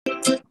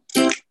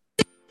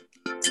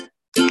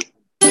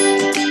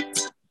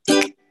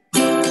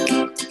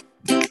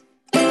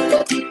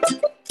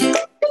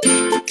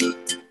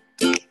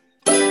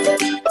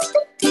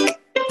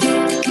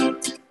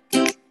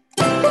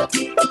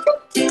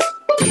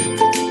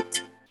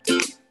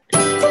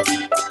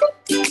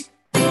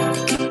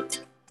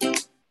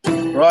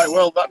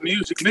well, that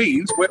music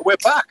means we're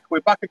back.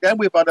 We're back again.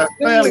 We've had a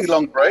fairly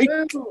long break.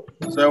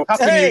 So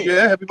happy New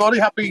Year, everybody.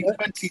 Happy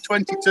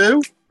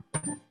 2022.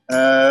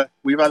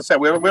 We've, as I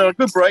said, we're on a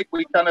good break.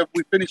 We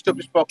finished up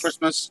just before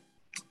Christmas.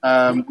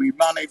 We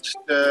managed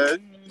to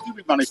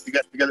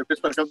get together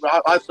Christmas.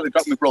 I sort of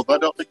got my brother. I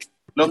don't think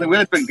we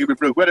had a drink with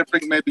Brew. We had a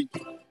drink maybe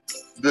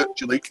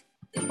virtually.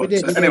 But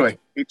anyway,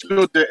 it's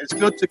good. It's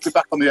good to be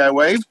back on the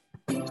airwaves.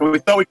 So we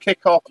thought we'd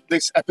kick off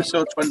this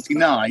episode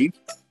 29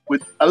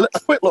 with a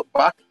quick look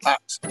back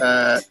at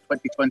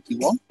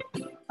 2021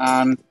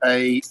 and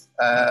a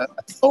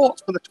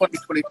thoughts for the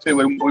 2022,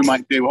 and we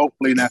might do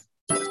hopefully in a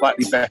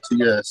slightly better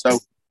year. So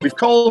we've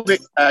called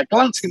it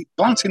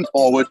glancing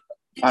forward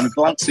and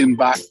glancing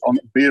back on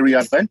beery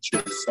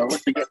adventures. So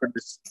let's get rid of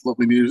this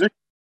lovely music.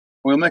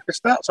 We'll make a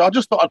start. So I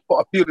just thought I'd put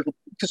a few little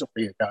pictures up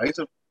here, guys,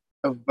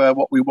 of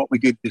what we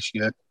did this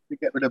year. We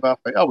get rid of our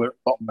face. Oh, we're at the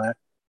bottom there.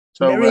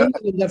 So Merry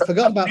England, I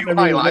forgot about Merry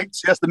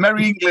highlights. Yes, the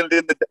Merry England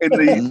in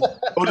the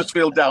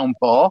Huddersfield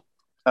downpour.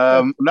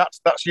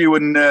 That's you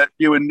and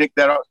Nick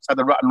there outside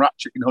the Rat and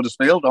Ratchet in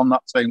Huddersfield on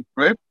that same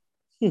trip.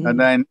 And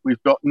then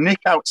we've got Nick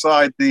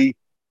outside the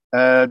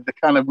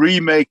kind of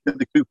remake of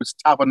the Cooper's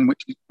Tavern,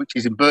 which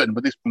is in Burton,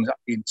 but this one's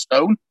actually in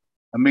Stone.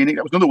 I mean,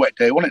 that was another wet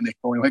day, wasn't it, Nick,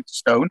 when we went to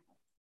Stone?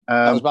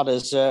 Not as bad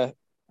as...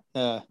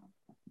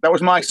 That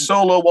was my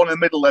solo one in the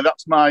middle there.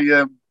 That's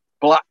my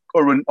black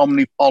currant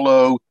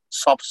omnipollo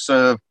soft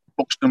serve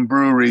Buxton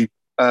Brewery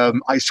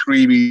ice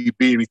creamy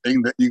beery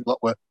thing that you lot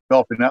were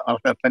golfing at. I've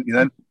had plenty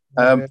then.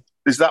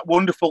 There's that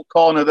wonderful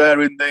corner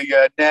there in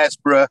the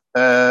Knaresborough,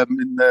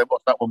 in the,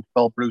 what's that one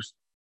called, Bruce?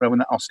 When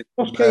that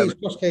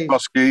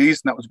Cross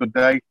Keys, and that was a good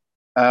day.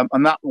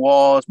 And that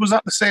was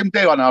that the same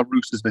day on our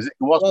Roosters visit?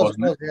 It was,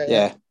 wasn't it?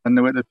 Yeah. And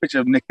there was the picture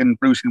of Nick and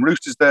Bruce in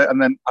Roosters there.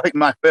 And then I think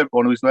my favourite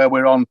one was where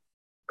we're on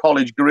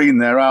College Green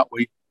there, aren't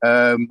we?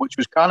 Which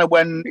was kind of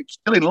when it was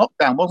still in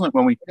lockdown, wasn't it?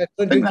 When we, I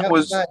think that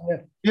was,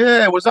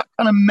 was that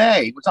kind of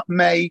May? Was that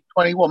May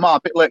 21? A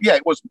bit late. Yeah,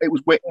 it was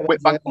Whit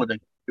Bank Holiday.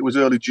 It was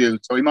early June,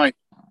 so we might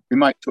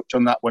touch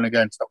on that one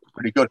again. So that was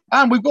pretty good.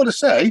 And we've got to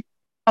say,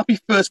 happy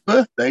first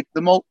birthday to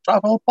the Malt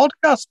Travel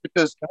podcast,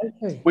 because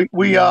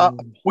we are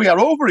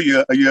over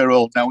a year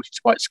old now, which is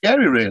quite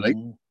scary, really.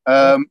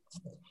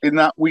 In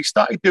that we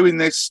started doing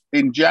this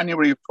in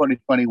January of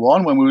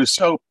 2021 when we were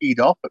so peed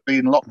off at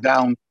being locked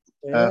down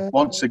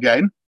once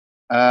again,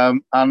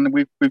 and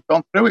we've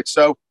gone through it.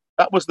 So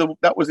that was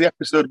the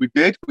episode we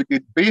did. We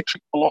did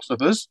Beatrice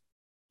Philosophers.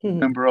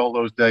 Remember all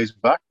those days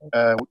back,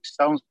 which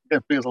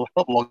feels a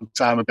long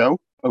time ago.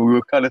 And we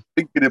were kind of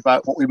thinking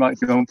about what we might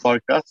do on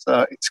podcasts.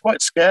 It's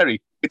quite scary.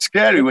 It's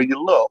scary when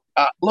you look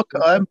at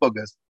them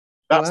buggers.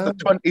 That's the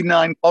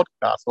 29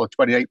 podcasts or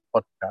 28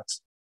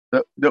 podcasts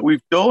that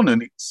we've done,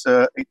 and it's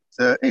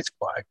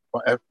quite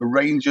a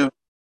range of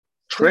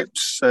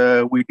trips.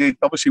 We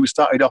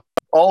started off.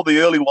 All the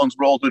early ones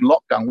were all doing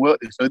lockdown, weren't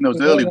they? So in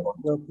those early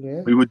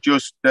ones, we were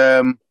just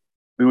kind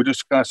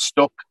of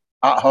stuck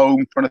at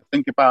home trying to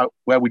think about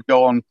where we'd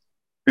go on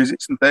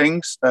visits and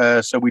things.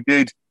 So we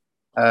did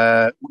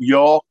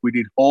York, we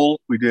did Hull,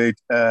 we did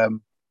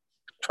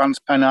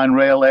Transpennine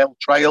Rail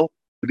Trail,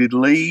 we did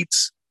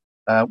Leeds.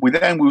 We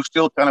were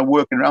still kind of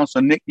working around. So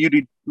Nick, you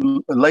did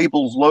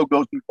labels,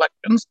 logos,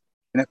 reflections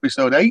in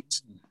episode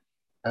 8.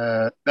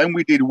 Then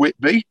we did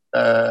Whitby,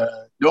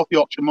 North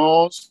Yorkshire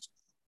Moors.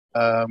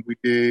 We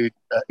did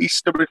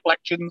Easter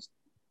reflections.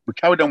 We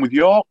carried on with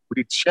York.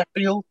 We did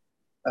Sheffield.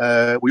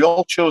 We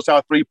all chose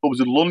our 3 pubs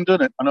in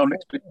London. I know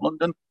next week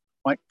London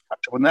might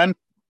catch up. And then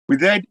we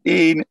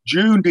in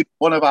June did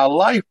one of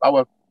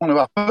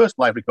our first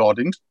live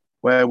recordings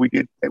where we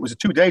did. It was a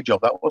 2-day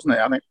job, that wasn't it?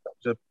 I think that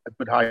was a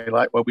good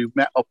highlight where we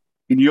met up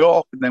in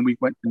York and then we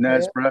went to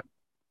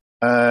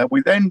Knaresborough.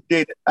 We then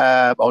did,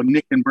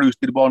 Nick and Bruce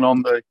did one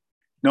on the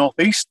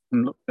northeast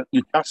and looked at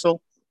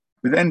Newcastle.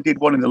 We then did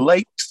one in the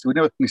lakes. We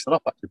never finished that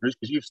off actually, Bruce,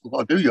 because you've still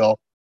got to do your.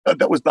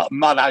 That was that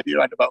mad idea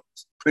I had about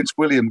Prince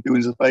William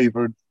doing us a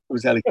favour and it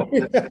was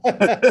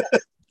helicopter.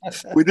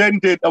 We then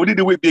did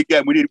a Whitby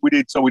again. We did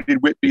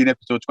Whitby in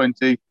episode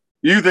 20.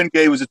 You then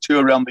gave us a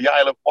tour around the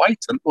Isle of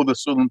Wight and other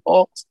southern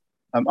ports.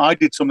 I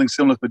did something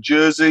similar for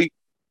Jersey.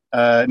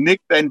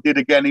 Nick then did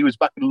again. He was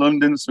back in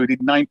London, so he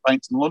did 9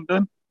 pints in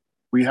London.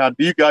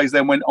 You guys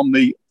then went on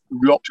the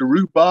Yorkshire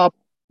Rhubarb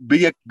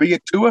beer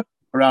tour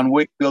around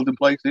Wakefield and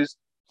places.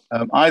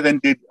 I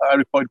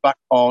reported back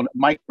on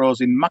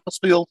micros in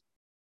Macclesfield.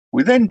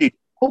 We then did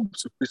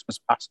pubs of Christmas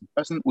past and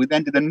present. We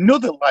then did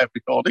another live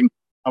recording,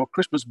 our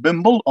Christmas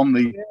bimble on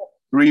the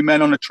 3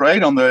 Men on a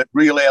Train on the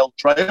Real Ale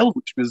Trail,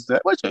 which was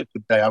a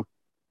good day out.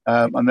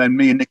 And then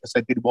me and Nick,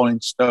 did one in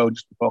Stone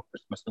just before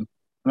Christmas, and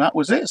that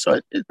was it. So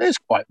there's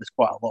quite a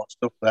lot of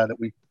stuff there that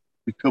we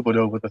covered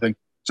over the thing.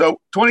 So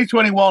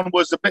 2021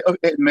 was a bit of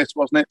hit and miss,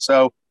 wasn't it?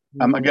 So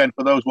again,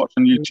 for those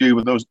watching YouTube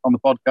and those on the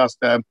podcast,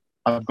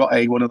 I've got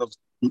one of those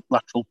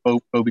lateral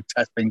COVID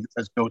test things that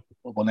says go to the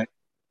pub on it,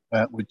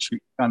 which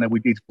we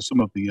did for some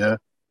of the year.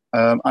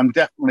 And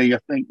definitely, I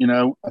think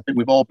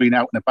we've all been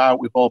out and about.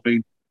 We've all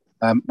been.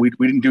 We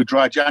didn't do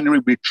dry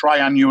January. We did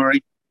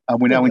Triannuary,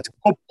 and we're now into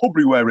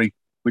Pubruary.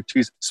 which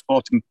is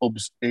sporting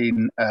pubs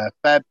in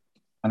Feb.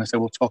 And I said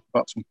we'll talk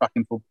about some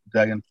cracking pubs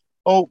today, and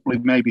hopefully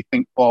maybe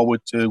think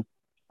forward to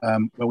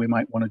where we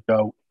might want to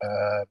go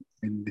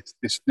in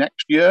this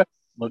next year.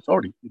 Well,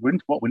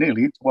 we're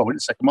nearly into the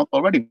second month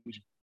already, which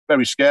is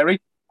very scary.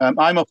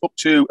 I'm up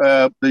to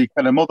the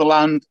kind of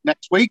motherland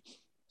next week,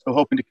 so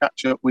hoping to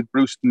catch up with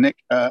Bruce and Nick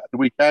at the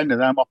weekend,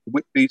 and I'm off to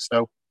Whitby,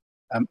 so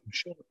I'm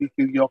sure there'll be a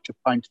few Yorkshire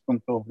pints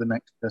drunk over the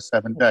next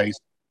 7 days.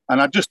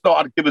 And I just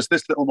thought I'd give us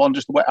this little one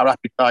just to whet our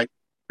appetite.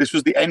 This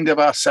was the end of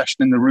our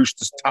session in the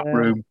Roosters tap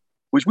room,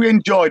 which we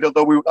enjoyed,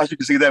 although as you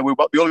can see there, we were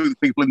about the only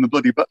people in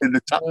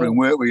the tap room,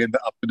 weren't we, in the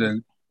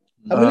afternoon?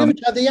 And we never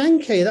had the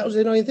Yankee. That was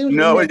the only thing.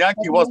 No, the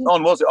Yankee wasn't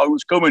on, was it? I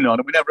was coming on,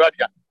 and we never had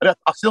Yankee. I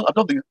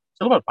don't think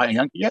still haven't had a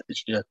Yankee yet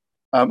this year.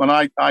 And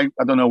I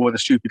don't know whether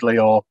stupidly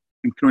or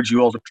encourage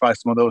you all to try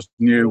some of those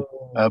new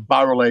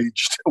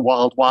barrel-aged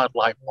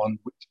wildlife ones,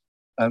 which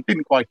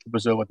didn't quite keep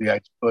us over the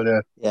edge. But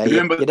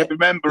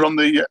remember on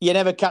the... you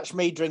never catch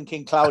me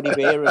drinking cloudy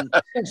beer and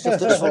stuff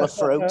that's full of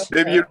fruit.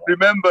 If you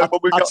remember...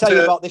 I'll tell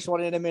you about this one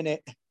in a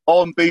minute.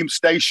 On Beam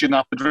Station,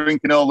 after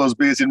drinking all those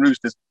beers in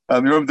Roosters, you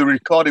remember the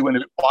recording went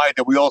a bit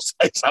wider. We all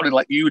sounded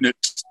like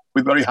eunuchs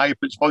with very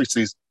high-pitched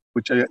voices,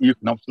 which you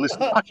can obviously listen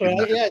back.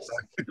 Right, yes.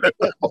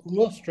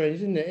 More strange,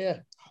 isn't it? Yeah.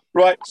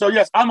 Right, so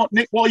yes,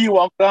 Nick, what are you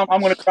on?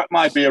 I'm going to crack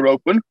my beer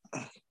open.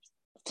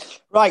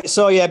 Right,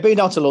 so been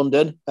down to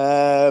London.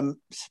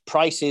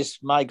 Prices,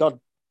 my God,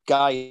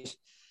 guys,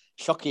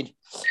 shocking.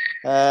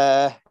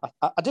 I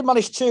did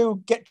manage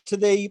to get to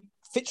the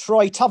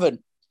Fitzroy Tavern.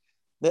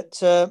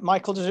 That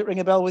Michael, does it ring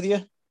a bell with you?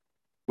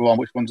 Go on,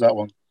 which one's that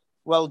one?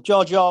 Well,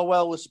 George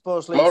Orwell was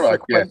supposedly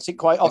frequenting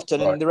quite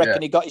often, and they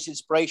reckon he got his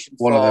inspiration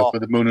for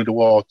the Moon and the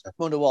Water.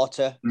 Moon and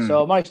Water.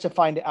 So I managed to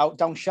find it out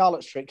down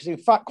Charlotte Street, because in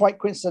fact, quite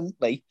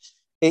coincidentally,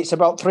 it's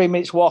about 3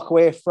 minutes walk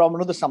away from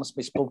another Sam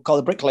Smith's pub called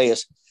the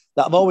Bricklayers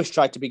that I've always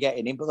tried to be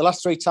getting in, but the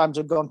last 3 times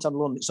I've gone to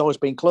London, it's always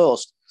been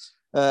closed.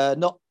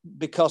 Not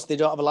because they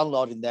don't have a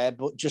landlord in there,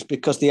 but just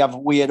because they have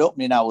weird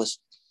opening hours.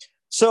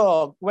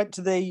 So went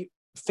to the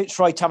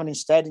Fitzroy Tavern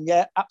instead, and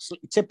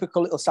absolutely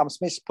typical little Sam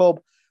Smith's pub.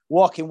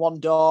 Walk in one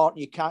door, and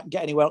you can't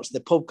get anywhere else to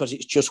the pub because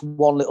it's just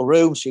one little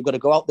room, so you've got to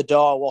go out the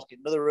door, walk in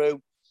another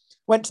room.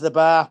 Went to the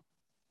bar,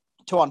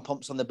 2 hand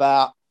pumps on the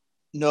bar,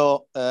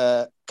 no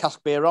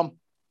cask beer on.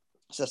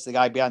 So that's the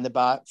guy behind the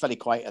bar, fairly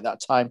quiet at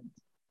that time.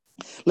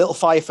 Little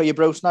fire for you,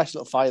 Bruce, nice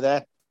little fire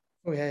there.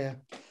 Oh, yeah.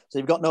 So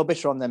you've got no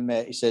bitter on them,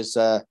 mate? He says,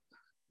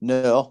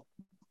 no.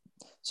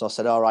 So I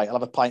said, all right, I'll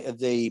have a pint of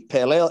the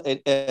pale ale,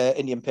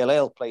 Indian pale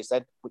ale, please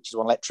then, which is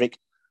one electric.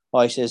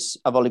 Oh, he says,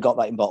 I've only got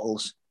that in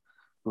bottles.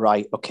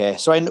 Right, okay.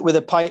 So I ended up with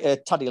a pint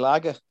of Taddy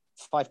Lager,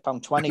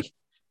 £5.20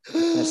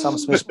 in a Sam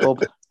Smith's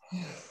pub.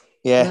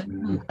 Yeah.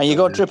 And you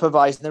go to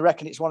TripAdvisor, and they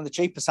reckon it's one of the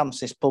cheapest Sam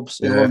Smith's pubs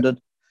in London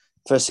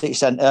for a city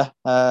centre.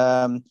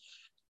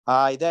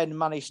 I then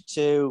managed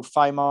to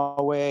find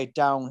my way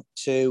down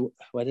to...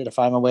 Where did I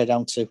find my way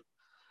down to?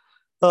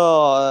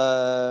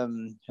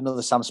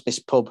 Another Sam Smith's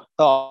pub.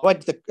 I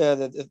went to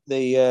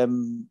the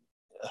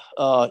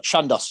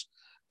Chandos.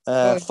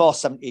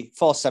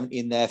 470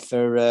 in there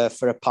for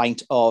a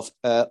pint of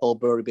Old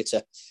Brewery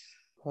Bitter.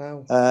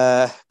 Wow.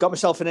 Got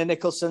myself in a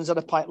Nicholson's and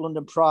a pint of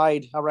London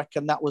Pride. I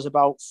reckon that was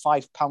about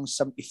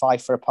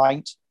 £5.75 for a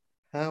pint.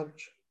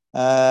 Ouch.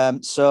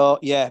 So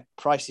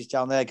prices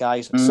down there,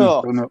 guys.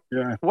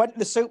 Went to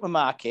the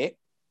supermarket,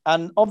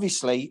 and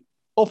obviously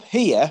up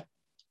here,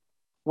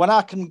 when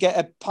I can get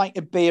a pint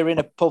of beer in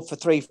a pub for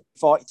 £3.40,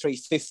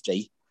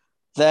 £3.50,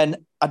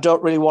 then I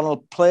don't really want to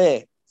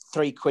pay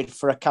 £3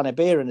 for a can of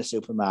beer in a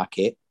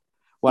supermarket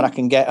when I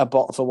can get a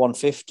bottle for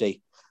 £1.50.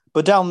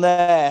 But down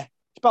there,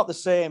 it's about the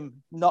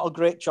same. Not a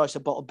great choice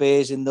of bottle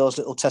beers in those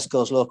little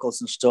Tesco's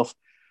locals and stuff.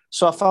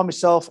 So I found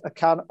myself a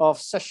can of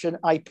Session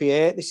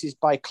IPA. This is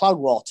by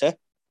Cloudwater.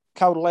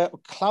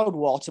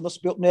 Cloudwater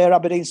must be up near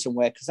Aberdeen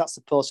somewhere, because that's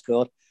the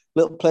postcode.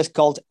 Little place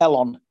called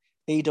Ellon,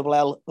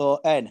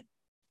 Ellon.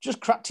 Just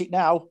cracked it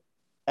now.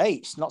 Hey,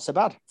 it's not so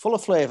bad. Full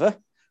of flavour.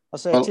 I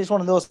say it is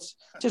one of those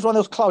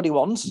cloudy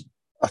ones.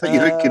 I think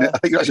you're drinking. I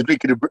think you're actually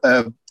drinking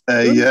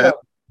a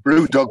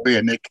brew dog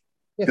beer, Nick,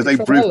 because they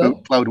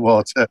brew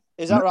Cloudwater.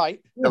 Is that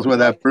right? That's where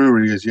their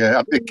brewery is. Yeah,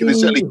 I think they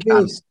certainly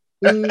can.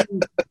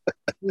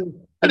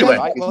 Anyway,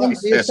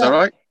 all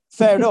right.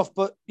 Fair enough,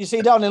 but you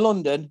see, down in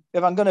London,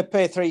 if I'm going to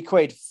pay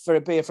 £3 for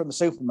a beer from a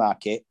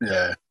supermarket,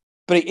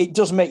 but it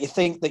does make you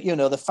think that,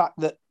 the fact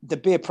that the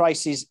beer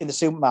prices in the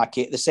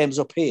supermarket are the same as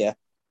up here,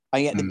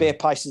 and yet the beer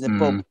prices in the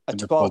pub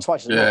are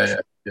twice as much.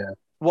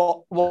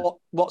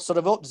 What sort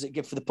of up does it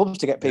give for the pubs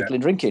to get people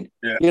in drinking?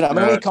 We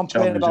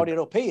complain about it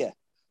up here,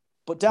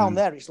 but down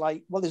there it's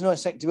like, well, there's no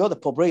incentive to go to the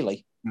pub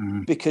really,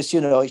 because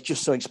it's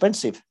just so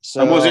expensive.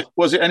 So, and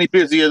was it any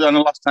busier than the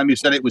last time you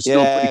said it was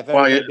still pretty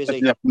quiet? Very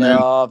busy.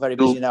 No, very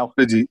busy now.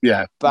 Busy,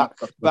 back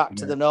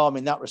to the norm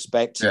in that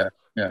respect. I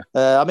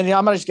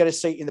managed to get a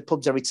seat in the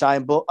pubs every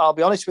time, but I'll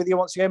be honest with you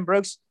once again,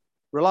 Bruce,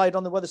 relied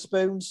on the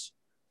Wetherspoons.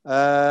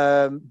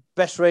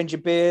 Best range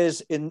of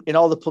beers in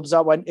all the pubs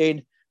I went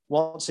in.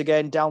 Once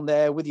again, down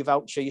there with your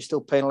voucher, you're still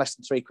paying less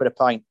than £3 a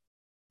pint.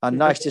 And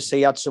nice to see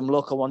you had some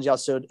local ones. You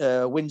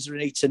had Windsor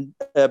and Eton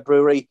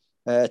Brewery,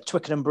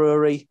 Twickenham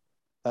Brewery.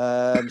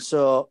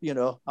 So,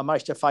 I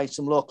managed to find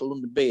some local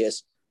London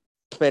beers.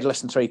 Paid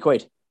less than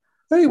 £3.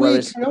 Very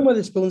weird. Carry on with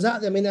the spoons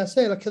out there. I mean, I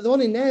say, like the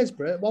one in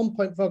Knaresborough at one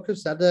point before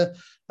Christmas had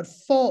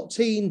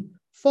 14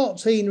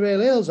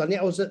 real ales on.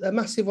 Yet I was at a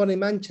massive one in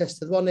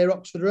Manchester, the one near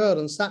Oxford Road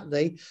on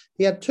Saturday.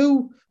 He had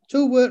two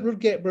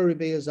Rudgate Brewery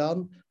beers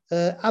on,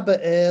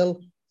 Abbott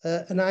Ale,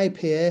 an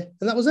IPA,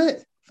 and that was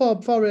it.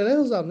 Four real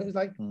ales on. It was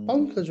like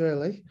bonkers,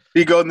 really.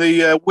 You got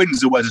the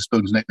Windsor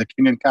Wetherspoons, Nick, the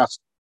King and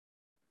Cast.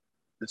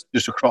 It's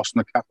just across from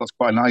the cap. That's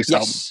quite nice.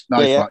 Yes.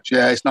 Nice match.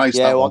 Yeah, it's nice.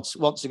 Yeah,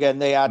 once again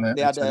they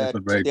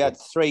had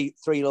three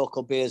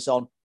local beers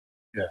on.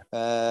 Yeah.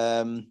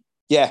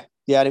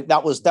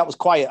 That was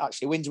quiet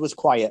actually. Windsor was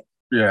quiet.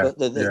 Yeah. But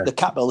the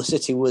capital, the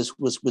city was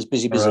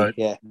busy. Right.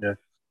 Yeah.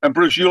 And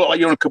Bruce, you look like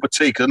you're on a cup of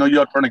tea because I know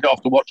you're trying to get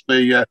off to watch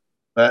the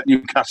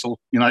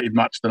Newcastle United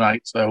match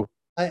tonight. So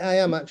I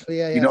am actually.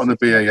 Yeah. You're not on the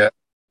beer yet.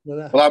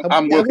 Well,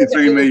 I'm working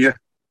through my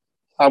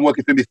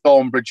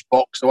Thornbridge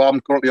box, so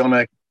I'm currently on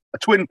a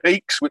Twin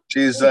Peaks, which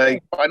is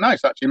quite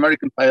nice actually,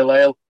 American Pale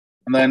Ale,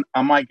 and then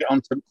I might get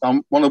onto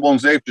one of the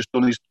ones they've just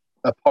done is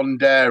a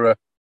Pondera,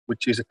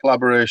 which is a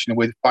collaboration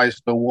with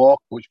Firestone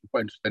Walker, which is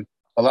quite interesting.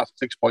 Well, that's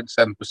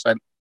 6.7%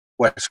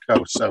 West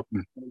Coast, so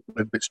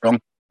a bit strong.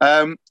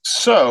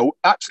 So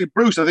actually,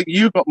 Bruce, I think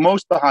you've got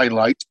most of the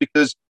highlights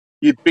because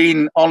you've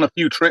been on a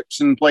few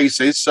trips and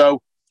places.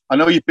 So I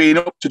know you've been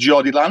up to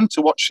Geordieland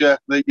to watch your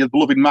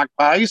beloved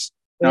Magpies.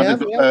 Now they've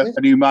got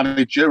a new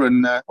manager,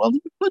 and they're a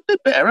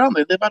bit better, aren't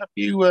they? They've had a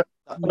few.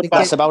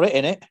 That's about it,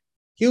 innit?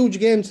 Huge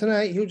game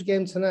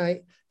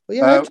tonight.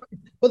 But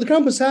but the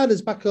Crown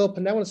Passada's back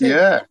open now. I want to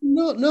say,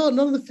 none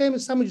of the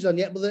famous sandwiches on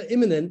yet, but they're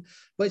imminent.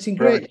 But it's in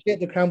great shape.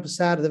 The Crown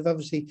Passada, they've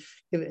obviously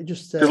given it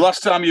just. Because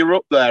last time you were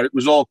up there, it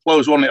was all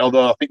closed, wasn't it?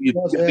 Although I think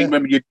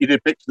remember you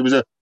did picture there was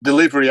a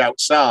delivery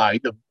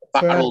outside of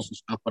barrels and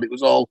stuff, but it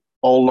was all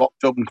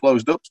locked up and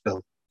closed up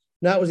still.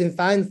 No, it was in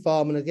fine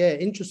form, and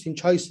again, interesting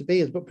choice of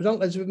beers. But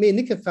predominantly, as me and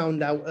Nick have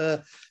found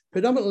out,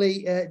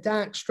 predominantly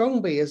dark,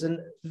 strong beers and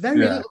very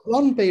little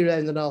blonde beer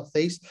in the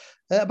northeast.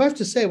 I have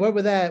to say, we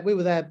were there. They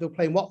were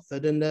playing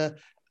Watford, and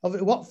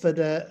Watford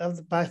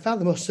by far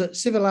the most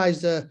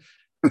civilised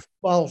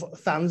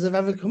fans have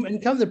ever come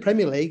into the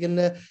Premier League, and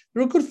there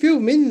were a good few of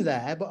them in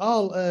there, but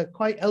all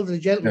quite elderly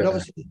gentlemen.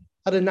 Obviously,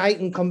 had a night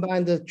and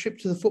combined the trip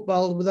to the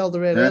football with all the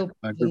real ale.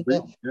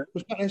 It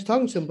was quite nice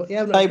talking to them. But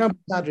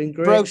great.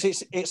 Brooks,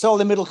 it's all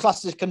the middle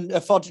classes can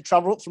afford to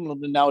travel up from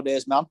London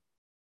nowadays, man.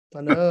 I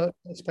know,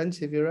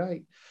 expensive. You're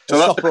right. So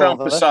that's the Crown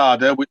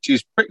Passada, which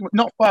is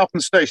not far from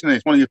the station.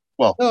 It's one of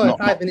your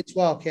 5 minutes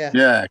walk.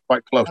 Yeah,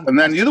 quite close. And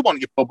then the other one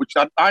you pub, which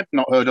I'd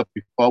not heard of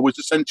before, was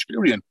the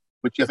Centurion,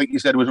 which I think you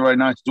said was very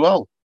nice as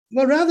well.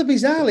 Well, rather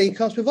bizarrely,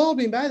 because we've all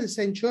been by the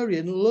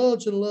Centurion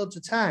loads and loads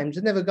of times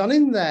and never gone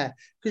in there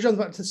because you're on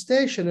back to the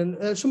station.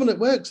 And someone at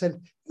work said,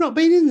 "You've not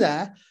been in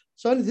there."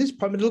 So at this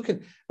point, we're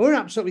looking, we're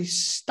absolutely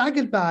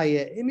staggered by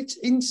it.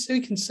 So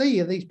you can see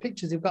in these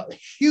pictures, they've got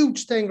huge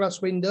stained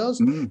glass windows.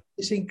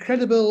 This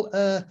incredible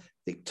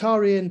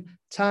Victorian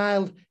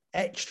tiled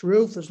etched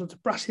roof. There's lots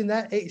of brass in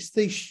there. It's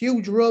these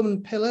huge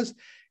Roman pillars.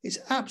 It's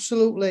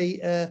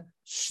absolutely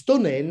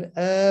stunning.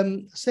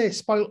 I say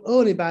spoiled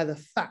only by the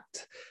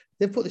fact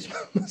they've put this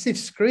massive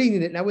screen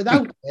in it. Now,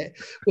 without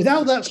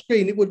that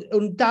screen, it would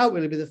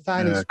undoubtedly be the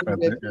finest in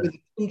the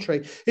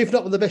country, if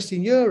not the best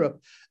in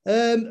Europe.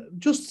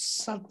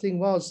 Just sad thing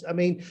was, I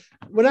mean,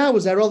 when I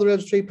was there, all the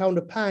roads £3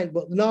 a pint,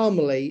 but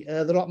normally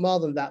they're a lot more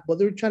than that. But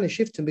they were trying to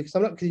shift them because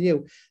I'm not kidding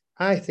you.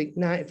 I think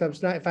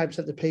 95%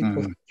 of the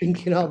people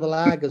drinking all the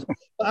lagers.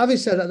 But having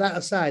said that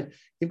aside,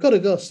 you've got to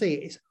go see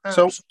it.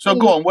 It's so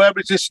go on. Where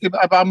is this?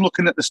 If I'm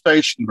looking at the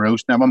station,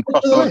 Bruce, now I'm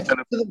crossing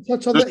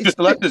just to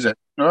the left, is it?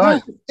 All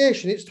right. The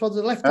station, it's towards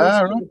the left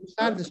side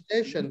of the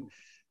station.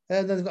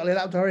 And then they've got a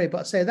little outdoor area.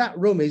 But I say that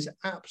room is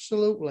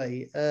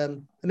absolutely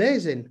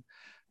amazing.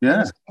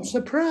 Yeah. I'm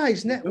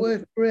surprised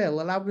Network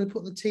Grill allowed me to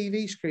put the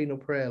TV screen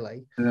up,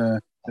 really. Yeah.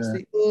 That's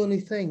the only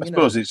thing. I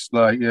suppose it's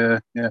like, yeah.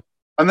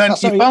 And then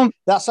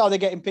that's how they're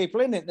getting people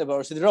in it,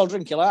 Boris. They're all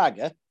drinking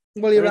lager.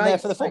 Well, you're right. There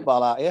for the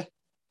football, aren't you?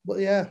 But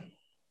yeah.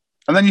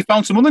 And then you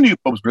found some other new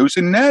pubs, Bruce,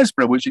 in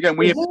Knaresborough, which again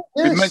we've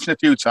mentioned a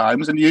few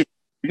times. And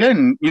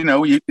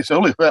it's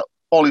only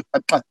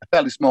a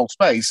fairly small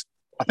space.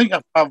 I think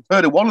I've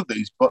heard of one of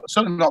these, but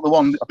certainly not the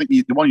one. I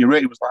think the one you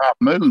rated was the Half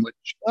Moon, which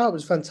it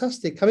was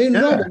fantastic. I mean,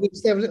 normally we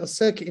used to have a little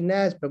circuit in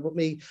Knaresborough, but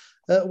my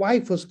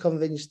wife was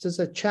convinced as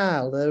a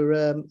child.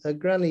 Her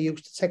granny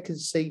used to take her to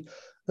see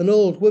an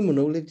old woman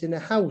who lived in a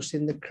house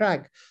in the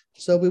crag.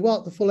 So we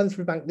walked the full length of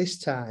the bank this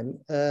time,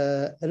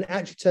 and it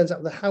actually turns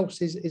out the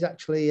house is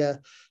actually a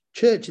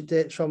church. It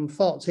dates from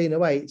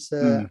 1408. It's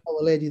Our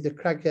Lady of the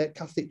Crag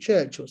Catholic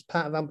Church. It was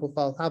part of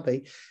Ampleforth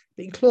Abbey.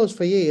 Been closed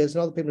for years,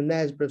 and all the people in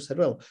Knaresborough have said,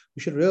 well,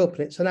 we should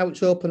reopen it. So now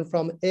it's open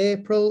from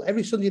April,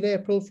 every Sunday in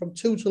April from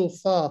 2 till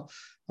 4.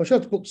 I'm sure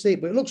to book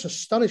seat, but it looks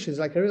astonishing. It's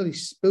like a really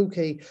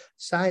spooky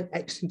sign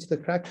X into the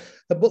crag.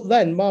 But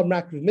then, more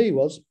remarkable with me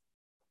was,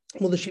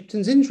 Mother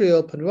Shipton's Inn's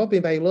reopened. We've all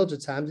been by loads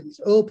of times. It's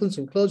opens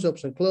and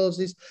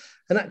closes,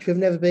 and actually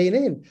we've never been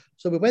in.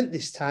 So we went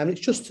this time.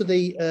 It's just to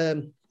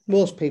the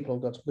most people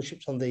have got to the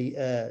ships on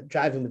the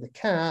driving with the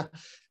car.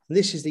 And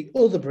this is the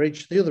other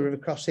bridge, the other river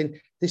crossing.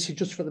 This is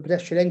just for the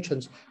pedestrian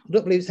entrance. I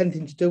don't believe it's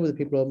anything to do with the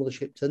people on Mother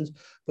Shipton's,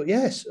 but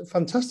yes,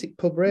 fantastic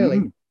pub,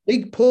 really.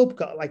 Big pub,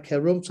 got like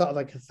a room, sort of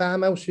like a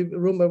farmhouse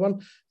room by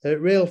one.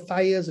 Real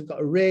fires, I've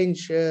got a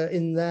range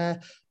in there.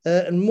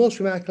 And most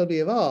remarkably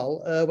of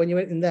all, when you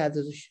went in there,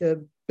 there's a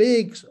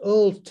big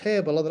old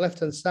table on the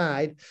left-hand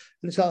side,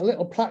 and it's got a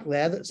little plaque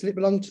there that said it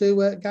belonged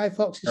to Guy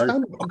Fawkes'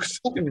 family.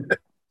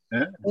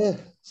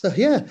 So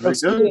yeah,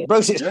 Bruce,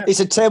 it's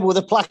a table with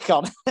a plaque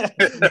on.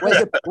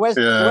 Where's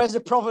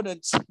the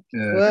provenance?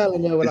 Well,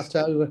 no, we'll have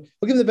to.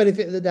 We'll give them the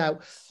benefit of the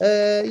doubt.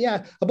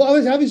 But I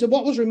was having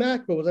what was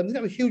remarkable was I didn't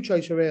have a huge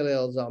choice of rail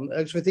ales on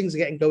because things are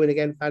getting going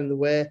again, finding the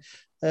way.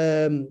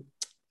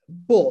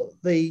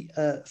 But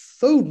the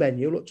food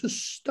menu looked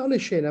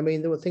astonishing. I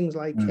mean, there were things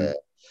like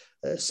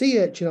sea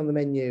urchin on the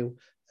menu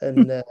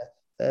and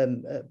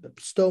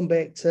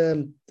stone-baked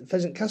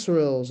pheasant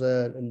casseroles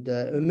and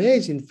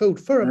amazing food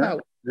for about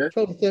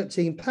 £12 to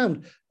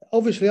 £13.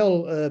 Obviously,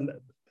 all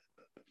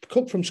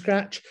cooked from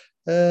scratch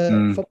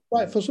for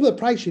some of the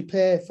price you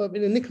pay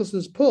in a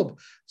Nicholson's pub.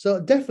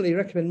 So definitely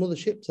recommend Mother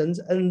Shipton's.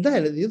 And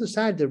then at the other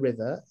side of the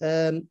river,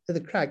 at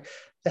the crag,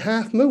 the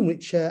Half Moon,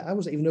 which I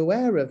wasn't even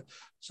aware of.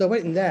 So I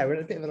went in there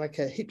and a bit of like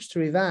a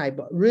hipstery vibe,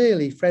 but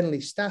really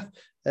friendly staff,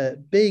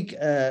 big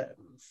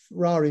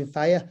roaring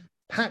fire,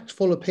 packed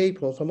full of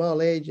people from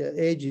all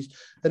ages,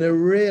 and a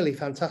really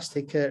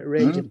fantastic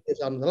range of beers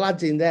on. The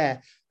lads in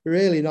there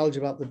really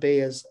knowledgeable about the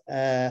beers.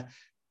 And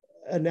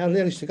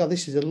honest to God,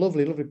 this is a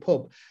lovely, lovely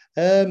pub.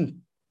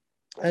 And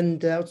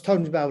I was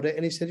talking about it,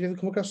 and he said, "Have you ever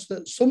come across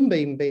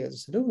Sunbeam beers?" I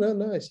said, "Oh,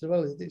 no." He said,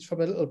 "Well, it's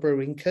from a little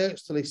brewery in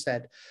Kirkstall," he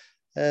said.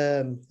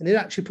 And it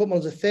actually put me on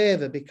as a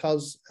favour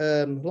because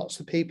lots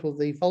of people,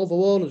 the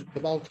Volvo owners,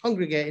 have all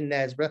congregate in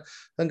Knaresborough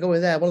and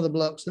going there. One of the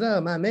blokes said,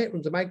 "Oh, my mate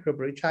runs a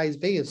microbrewery, try his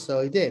beers."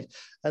 So he did.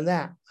 And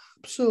that,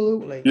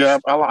 absolutely. Yeah,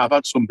 I've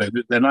had some beers.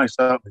 They're nice,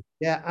 aren't they?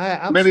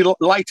 Yeah, maybe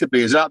lighter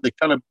beers, aren't they?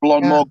 Kind of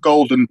blonde, more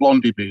golden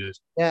blondie beers.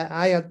 Yeah,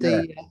 I had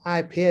the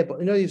IPA,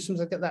 but you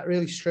sometimes get that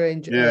really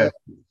strange.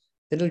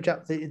 The little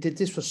chap that did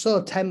this was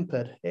so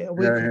tempered. So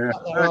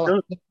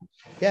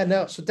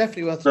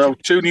definitely worth. So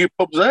 2 new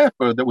pubs there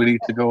that we need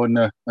to go and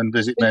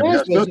visit. Maybe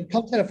that's good.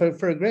 Container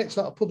for a great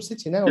sort of pub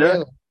city now.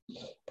 Yeah.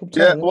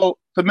 Really. Well,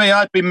 for me,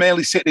 I've been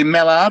mainly sitting in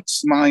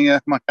Mellard's. My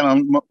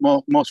kind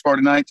of most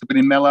Friday nights have been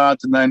in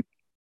Mellard's, and then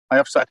I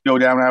have started to go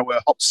down our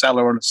hot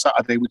cellar on a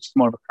Saturday, which is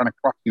more of a kind of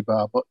crafty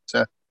bar. But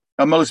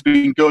Mellard's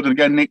been good, and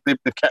again, Nick, they've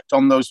kept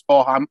on those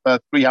 3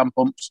 hand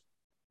pumps.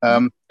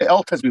 It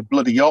all tends to be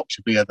bloody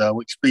Yorkshire beer, though,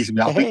 which pleases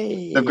me. I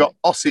think they've got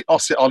Osset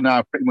on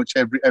now pretty much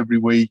every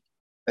week.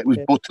 It was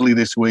Butterley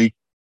this week.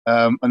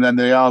 And then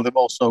they've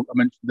also, I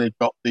mentioned, they've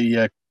got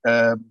the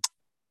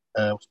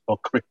what's it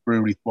called, Crick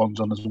Brewery ones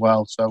on as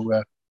well.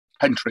 So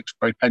Pentrick's,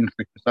 great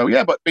Pentrick. So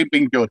yeah, but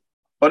been good.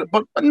 But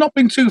not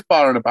been too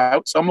far and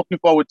about. So I'm looking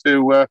forward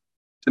to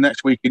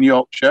next week in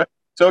Yorkshire.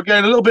 So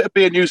again, a little bit of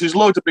beer news. There's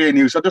loads of beer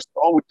news. I just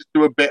thought we'd just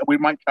do a bit. We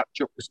might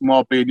catch up with some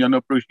more beer news. I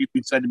know, Bruce, you've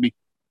been sending me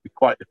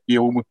quite a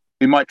few.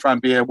 We might try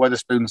and be a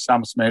Wetherspoon,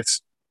 Sam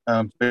Smith's,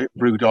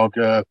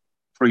 Brewdog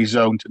free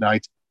zone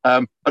tonight.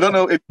 I don't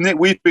know if Nick,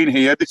 we've been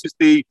here. This has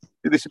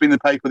been the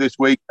paper this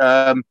week.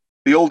 The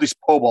oldest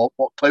pub, or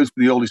what close to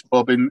the oldest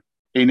pub in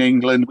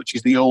England, which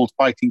is the Old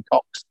Fighting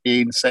Cocks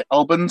in St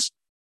Albans.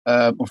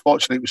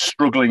 Unfortunately, it was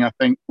struggling, I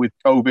think, with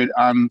COVID,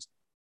 and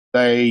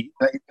it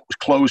was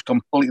closed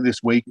completely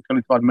this week. It's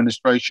going to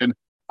administration.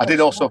 I did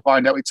also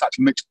find out it's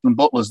actually Mixton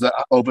Butlers that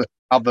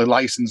have the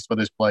license for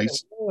this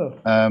place.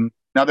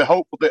 Now they're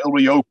hopeful that it'll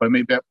reopen. I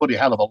mean, it'd be a bloody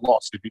hell of a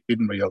loss if it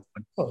didn't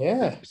reopen. Oh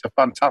yeah, it's a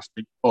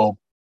fantastic pub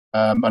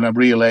and a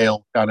real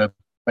ale kind of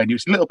venue.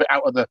 It's a little bit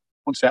out of the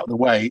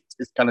way.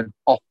 It's kind of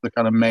off the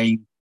kind of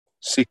main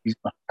city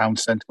town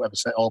centre, whatever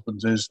St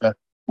Albans is. It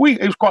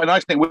was quite a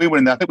nice thing. We were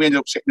in there. I think we ended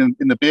up sitting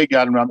in the beer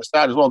garden around the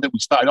side as well. I think we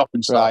started off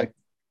inside,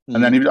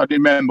 and then I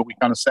remember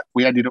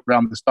we ended up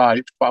around the side.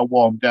 It was quite a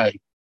warm day.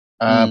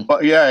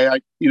 But yeah,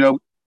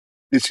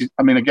 this is.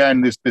 I mean, again,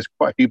 there's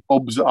quite a few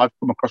pubs that I've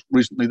come across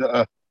recently that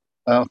are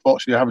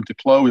unfortunately having to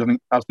close. I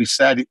think, as we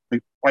said, the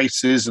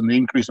prices and the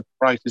increase of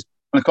prices,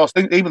 and of course,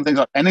 even things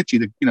like energy,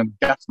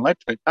 gas and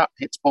electric, that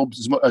hits pubs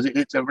as much as it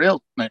hits every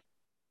else, doesn't it?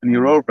 And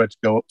your overheads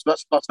go up. So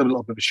that's a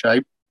little bit of a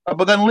shame.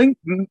 But then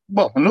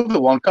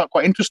another one,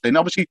 quite interesting.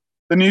 Obviously,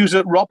 the news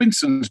at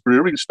Robinson's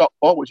Brewery in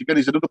Stockport, which again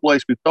is another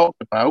place we've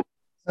talked about.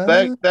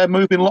 They're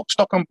moving lock,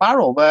 stock, and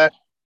barrel. They're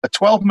a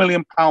 £12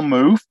 million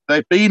move.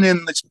 They've been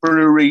in this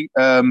brewery,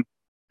 the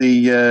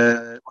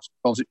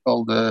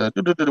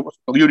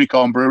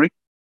Unicorn Brewery,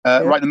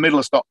 right in the middle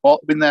of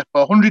Stockport. They've been there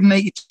for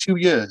 182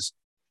 years.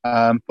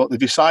 But they've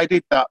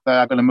decided that they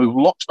are going to move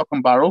lock, stock,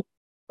 and barrel.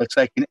 They're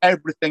taking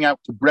everything out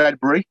to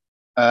Bredbury.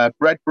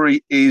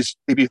 Bredbury is,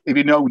 if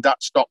you know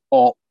that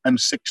Stockport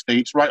M60,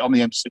 it's right on the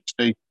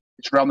M60.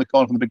 It's around the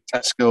corner from the big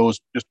Tesco's,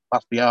 just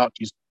past the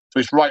arches. So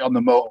it's right on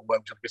the motorway,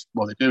 which I guess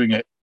why they're doing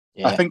it.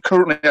 Yeah. I think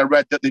currently I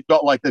read that they've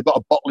got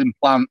a bottling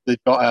plant.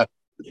 They've got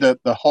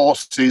the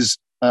horses.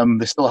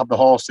 They still have the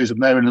horses,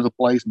 and they're in another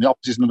place, and the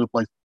office is in another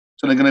place.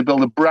 So they're going to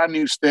build a brand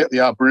new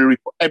state-of-the-art brewery,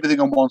 put everything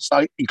on one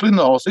site, including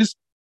the horses,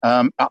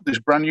 at this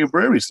brand new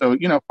brewery. So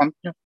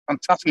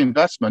fantastic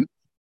investment.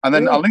 And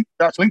then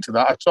that's linked to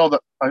that. I saw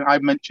that I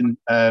mentioned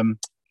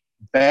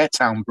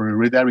Beartown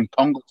Brewery. They're in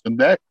Congleton.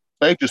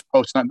 They've just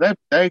posted that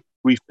they're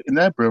refitting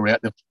their brewery.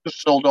 They've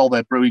just sold all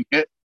their brewing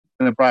kit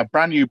and they buy a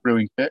brand new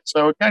brewing kit.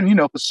 So again,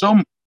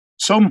 for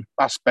some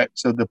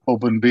aspects of the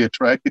pub and beer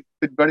trade, it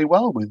did very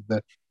well with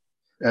the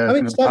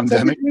pandemic.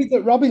 I did read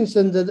that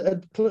Robinson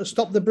had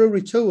stopped the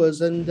brewery tours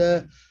and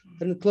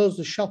closed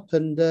the shop.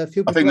 And I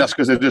think that's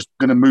because they're just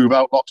going to move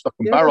out lock, stock,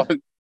 and barrel. I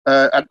think.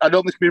 I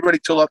don't think it's going to be ready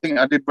till I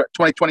did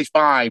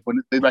 2025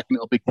 when they reckon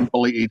it'll be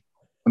completed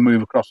and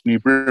move across the new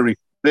brewery.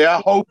 They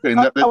are hoping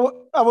that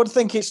I would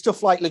think it's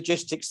stuff like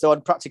logistics though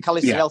and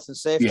practicality, health and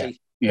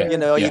safety.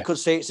 You could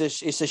say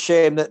it's a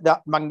shame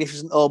that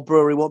magnificent old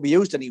brewery won't be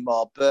used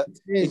anymore. But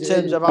in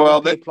terms of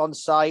having people on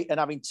site and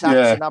having taps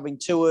and having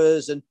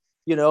tours and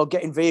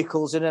getting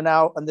vehicles in and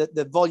out, and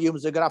the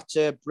volumes they're going to have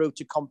to brew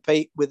to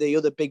compete with the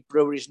other big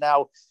breweries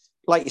now,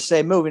 like you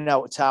say, moving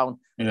out of town.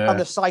 And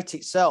the site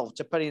itself,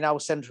 depending on how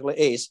central it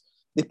is,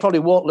 they probably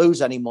won't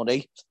lose any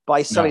money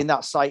by selling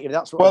that site. If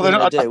that's what they're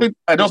going to do.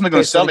 I don't think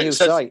they're going to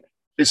sell it.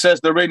 It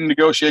says they're in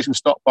negotiation with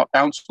Stockport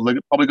Council. They're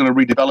probably going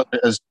to redevelop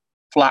it as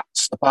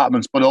flats,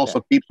 apartments, but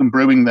also keep them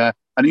brewing there.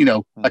 And,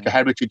 like a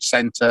heritage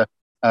centre,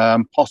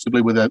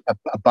 possibly with a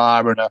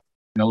bar and a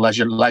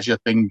leisure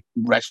thing,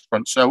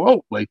 restaurant. So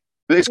hopefully,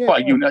 it's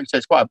quite unique.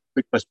 It's quite a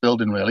big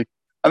building, really.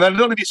 And then I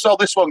don't know if you saw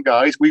this one,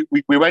 guys. We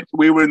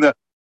were in the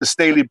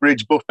Staley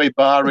Bridge Buffet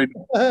Bar in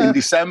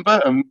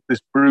December, and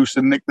there's Bruce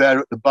and Nick there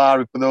at the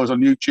bar for those on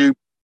YouTube.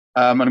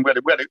 And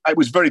it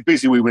was very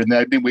busy. We were in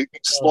there, didn't we?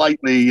 It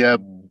slightly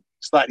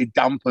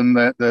dampened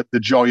the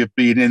joy of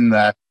being in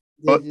there.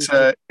 But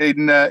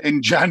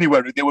in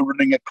January, they were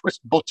running a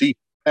crisp butty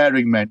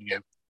pairing menu.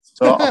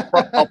 So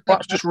I'll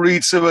perhaps just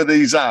read some of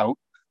these out.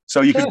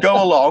 So you could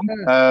go along,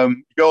 and I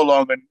don't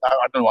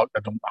know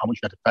how much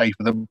you had to pay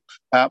for them.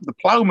 The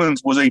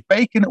Ploughman's was a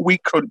bacon,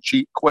 wheat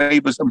crunchy,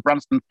 Quavers and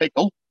Branston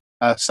pickle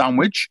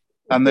sandwich,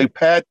 and they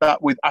paired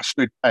that with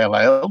Astrid Pale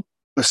Ale.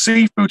 The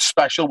seafood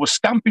special was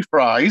scampi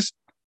fries,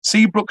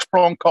 Seabrook's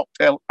prawn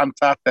cocktail and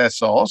tartare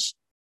sauce,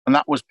 and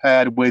that was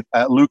paired with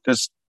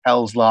Lucas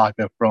Hell's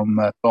Lager from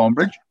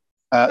Thornbridge.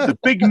 The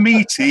big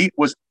meaty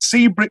was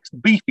Seabrook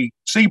beefy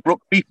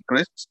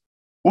crisps,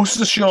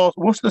 Worcestershire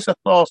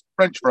sauce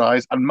French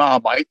fries and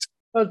Marmite.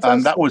 Fantastic.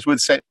 And that was with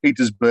St.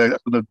 Petersburg.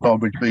 That's with the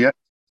Thornbridge beer.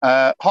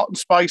 Hot and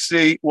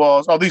spicy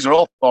was... Oh, these are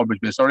all Thornbridge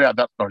beers. Sorry,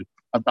 sorry.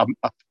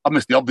 I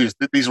missed the obvious.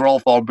 These are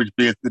all Thornbridge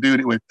beers they're doing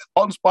it with.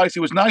 Hot and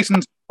spicy was nice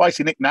and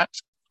spicy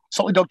knickknacks,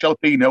 salty dog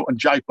jalapeno and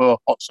Jaipur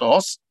hot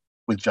sauce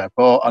with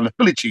Jaipur, and a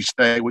Philly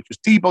cheesesteak, which was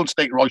T-bone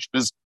steak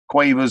roasters,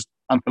 Quavers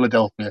and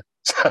Philadelphia.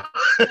 So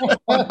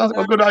that's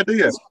a good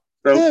idea.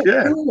 So,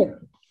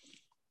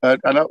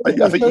 and I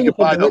think you can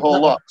buy the whole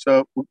lot.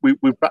 So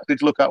we've practically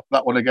to look out for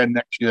that one again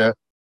next year.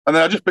 And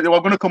then I'm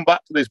going to come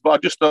back to this, but I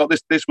just thought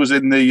this was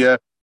in the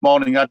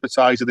Morning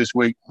Advertiser this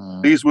week.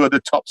 These were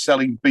the top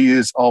selling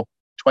beers of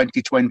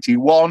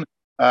 2021.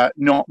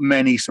 Not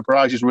many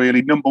surprises,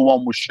 really. Number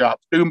one was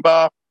Sharp Spoon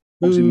Bar,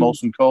 obviously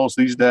Molson Coors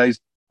these days.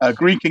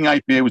 Green King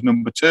IPA was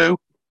number 2.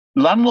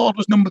 Landlord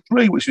was number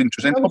 3, which is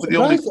interesting. Probably the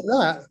only,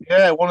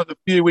 one of the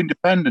few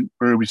independent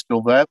breweries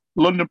still there.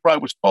 London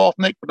Pride was 4th,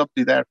 Nick, but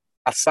obviously they're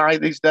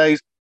aside these days.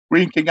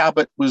 Green King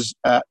Abbott was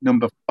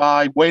number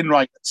 5.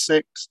 Wainwright at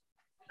 6.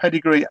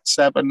 Pedigree at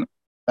 7.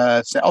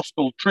 St.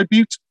 Austell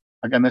Tribute,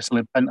 again they're still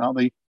independent, aren't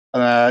they?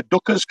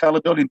 Duckers,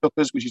 Caledonian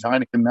Duckers, which is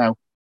Heineken now,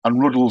 and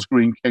Ruddle's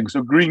Green King.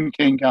 So Green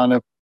King kind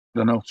of, I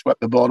don't know,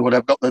 swept the board or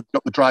whatever. Got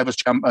the drivers'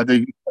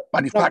 the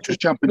manufacturers'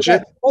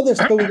 championship.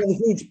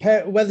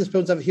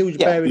 Wetherspoons have a huge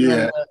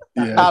bearing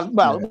on.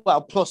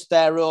 Well, plus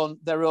their own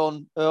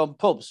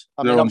pubs.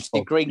 I mean,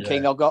 obviously Green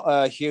King have got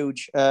a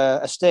huge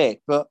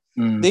estate, but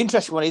the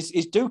interesting one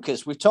is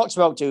Dukas. We've talked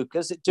about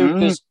Dukas.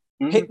 Dukas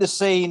hit the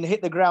scene,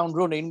 hit the ground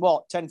running.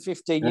 10,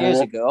 15 years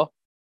ago?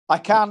 I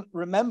can't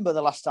remember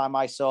the last time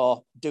I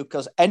saw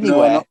Dukas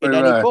anywhere in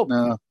any pub.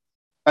 No.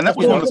 And that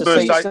was one of the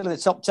first. Still in the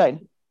top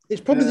 10.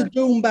 It's probably the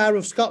Doom Bar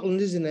of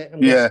Scotland, isn't it?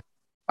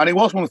 And it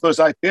was one of the first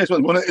IPAs.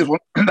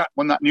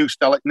 When that new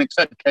style, like Nick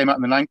said, came out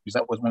in the 90s,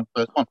 that was one of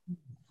the first ones.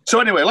 So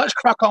anyway, let's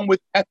crack on with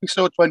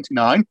episode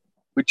 29,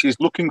 which is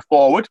looking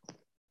forward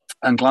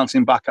and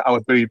glancing back at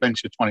our beer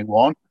adventure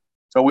 21.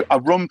 So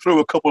I've run through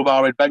a couple of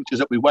our adventures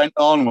that we went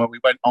on, where we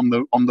went on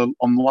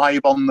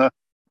live on the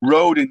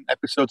road in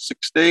episode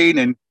 16.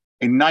 In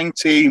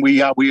 19,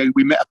 we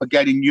met up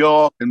again in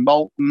York and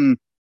Malton.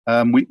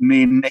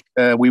 Me and Nick,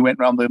 we went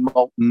around the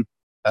Malton.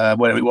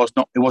 Where it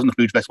wasn't a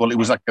food festival, it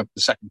was like the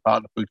second part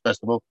of the food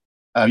festival.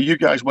 You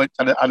guys went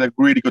and had a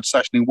really good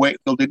session in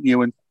Wakefield, didn't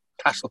you, and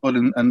Castleford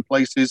and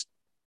places.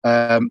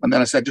 And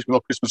then I said just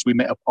before Christmas we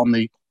met up on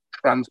the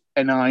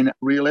Trans-Pennine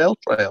Real Ale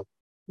Trail.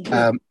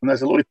 And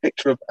there's a lovely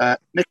picture of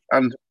Nick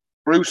and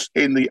Bruce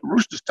in the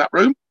Roosters tap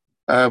room.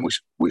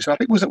 which I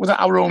think was that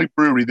our only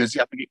brewery this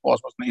year. I think it was,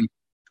 wasn't it, in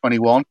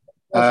 21?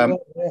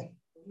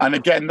 And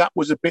again, that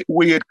was a bit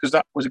weird because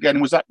that was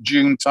that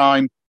June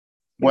time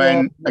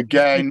when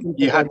again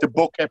you had to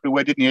book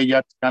everywhere, didn't you? You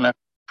had to kind of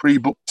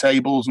pre-book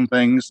tables and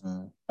things.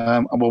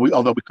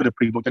 Although we could have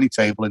pre-booked any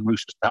table in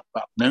Rooster's that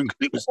afternoon because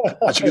it was,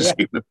 as you can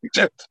see from the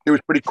picture, it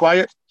was pretty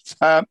quiet.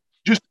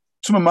 Just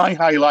some of my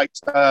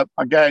highlights.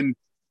 Again,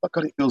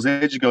 God, it feels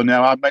ages ago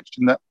now. I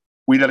mentioned that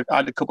I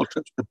had a couple of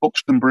trips to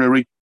Buxton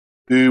Brewery,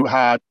 who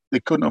they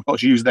couldn't of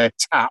course use their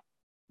tap;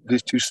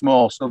 it's too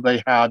small, so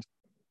they had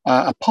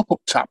a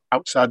pop-up tap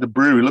outside the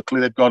brewery.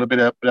 Luckily, they've got a bit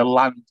of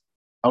land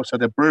outside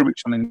their brewery,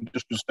 which on an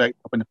industrial estate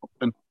up in the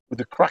Buxton, with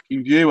a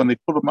cracking view, and they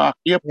put a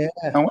marquee up.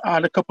 And I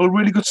had a couple of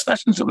really good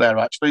sessions up there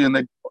actually, and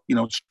they,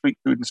 street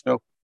food and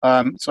stuff.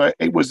 So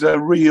it was a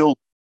real,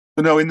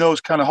 in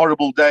those kind of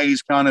horrible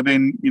days, kind of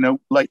in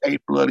late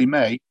April, early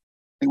May,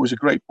 it was a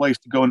great place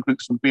to go and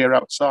drink some beer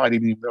outside,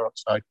 even if they're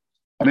outside.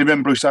 And I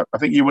remember, Bruce, I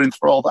think you were in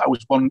for all that. I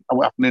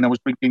was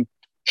drinking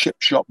Chip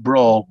Shop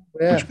Brawl,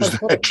 which was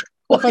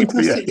a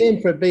fantastic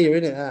name for a beer,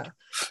 isn't it? That?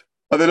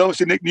 And then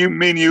obviously, Nick,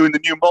 me and you and the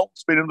New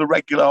Malt's been on the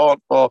regular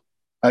haunt for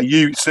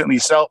you, certainly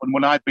yourself. And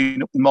when I've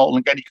been up in Malton,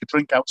 again, you could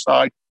drink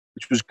outside,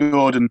 which was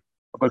good. And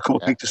I've got a couple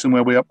of pictures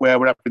somewhere where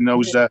we're having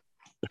those the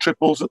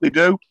triples that they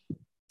do.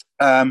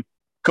 A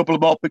couple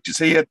of more pictures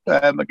here.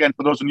 Again,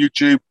 for those on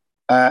YouTube,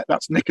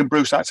 that's Nick and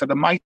Bruce outside the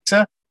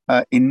Mitre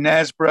in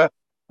Knaresborough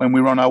when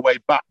we were on our way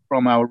back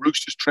from our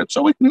Roosters trip.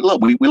 So we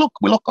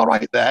look all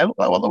right there.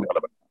 Although we had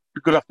a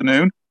good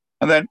afternoon.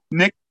 And then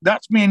Nick,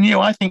 that's me and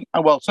you. I think,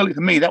 certainly for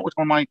me, that was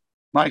one of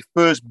my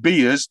first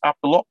beers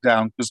after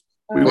lockdown because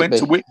we went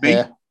to Whitby.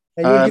 Yeah.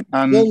 And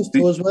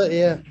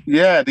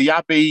the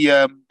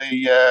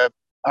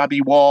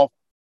Abbey Wharf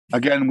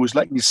again was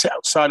letting you sit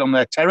outside on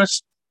their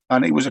terrace,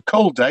 and it was a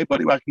cold day,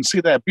 but I can see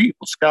their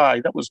beautiful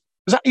sky. Was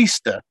that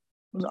Easter?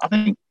 I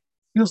think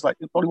feels like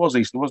it probably was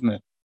Easter, wasn't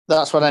it?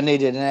 That's when I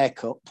needed an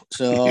haircut.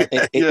 So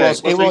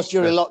it was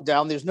during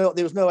lockdown.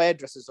 There was no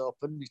hairdressers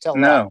open. You tell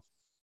that.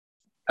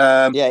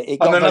 It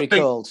got very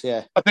cold.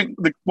 Yeah, I think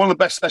one of the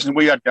best sessions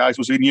we had, guys,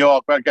 was in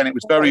York. But again, it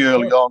was very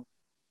early on.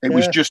 It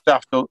was just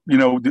after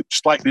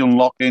slightly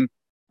unlocking.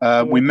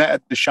 We met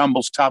at the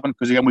Shambles Tavern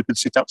because again we could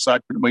sit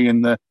outside, couldn't we,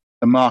 in the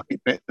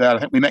market bit there. I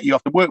think we met you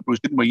after work, Bruce,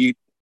 didn't we?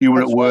 You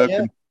were at work,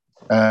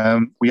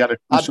 and we had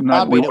some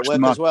night. We watched the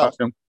market as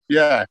well.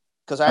 Yeah,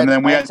 and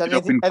then we ended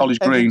up in College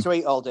Green to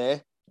eat all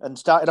day and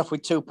started off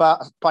with 2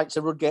 pints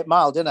of Rudgate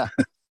Mile, didn't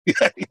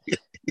I?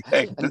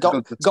 And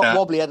got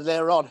wobbly headed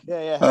later on.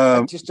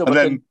 Just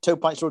over 2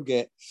 pints of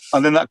Rudgate.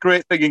 And then that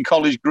great thing in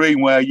College Green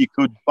where you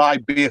could buy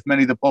beer from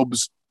any of the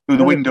pubs through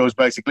the windows,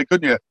 basically,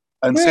 couldn't you?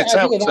 And sit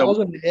out.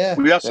 So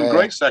we had some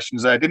great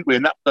sessions there, didn't we?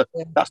 And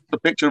that's the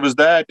picture of us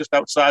there, just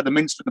outside the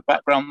Minster in the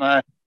background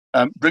there,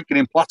 drinking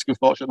in plastic,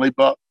 unfortunately.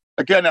 But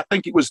again, I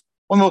think it was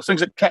one of those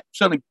things that kept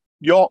certainly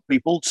York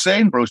people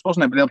sane, Bruce,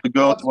 wasn't it? Being able to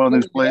go to one of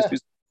those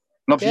places.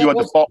 And obviously, you had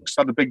the Fox,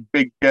 had the big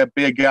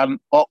beer garden.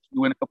 Fox,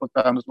 you win a couple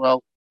of times as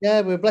well.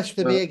 Yeah, we were blessed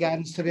with the beer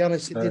gardens, to be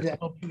honest. It did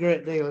help a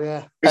great deal,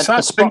 yeah. It's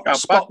nice to think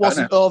Spot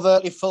wasn't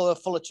overtly full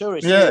of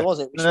tourists, either, was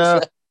it? Which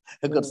was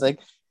a good thing.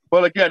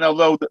 Well, again,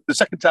 although the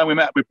second time we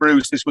met with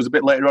Bruce, this was a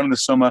bit later on in the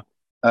summer.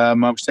 I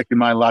was taking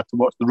my lad to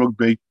watch the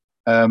rugby.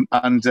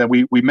 And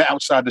we met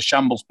outside the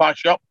Shambles Pie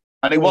Shop.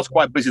 And it was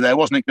quite busy there,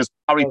 wasn't it? Because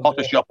Harry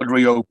Potter shop had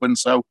reopened.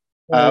 So,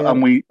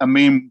 and me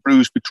and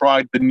Bruce, we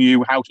tried the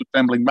new House of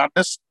Trembling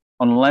Madness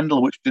on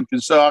Lendl, which was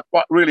interesting. So I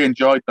quite really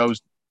enjoyed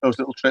those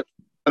little trips.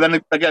 And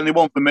then again, the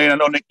one for me, and I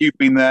know Nick, you've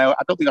been there.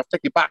 I don't think I've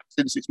taken it back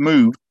since it's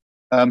moved.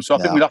 So I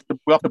think we'll have to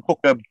book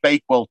a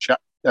Bakewell trip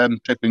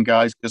in,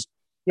 guys, because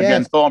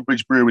again,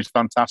 Thornbridge Brewery is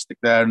fantastic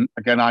there. And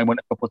again, I went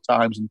a couple of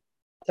times and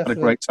had a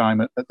great time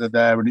at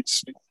there. And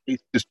it's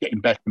just getting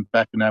better and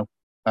better now.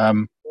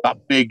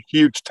 That big,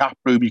 huge tap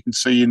room you can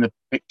see in the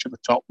picture at the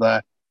top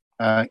there,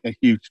 a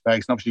huge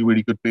space, and obviously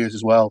really good beers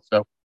as well.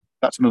 So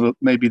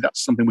maybe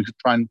that's something we could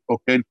try and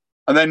book in.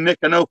 And then Nick,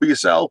 I know for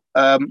yourself,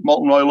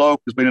 Malton Royal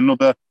Oak has been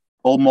another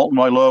old Malton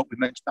Royal Oak. We've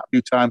mentioned that a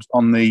few times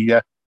on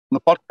the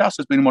podcast.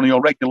 Has been one of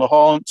your regular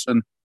haunts.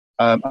 And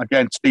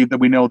again, Steve, that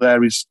we know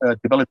there is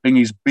developing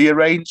his beer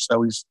range,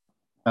 so he's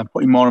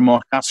putting more and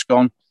more cask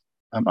on.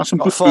 And some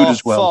good food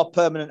as well. 4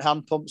 permanent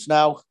hand pumps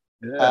now.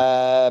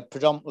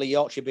 Predominantly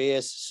Yorkshire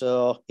beers.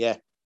 So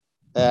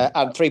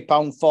and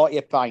 £3.40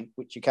 a pint,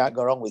 which you can't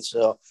go wrong with.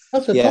 So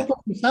that's a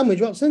top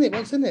sandwich. What's in it?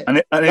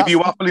 And if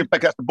you are feeling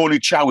like that's the Bunny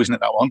Chow, isn't it?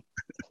 That one?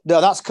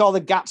 No, that's called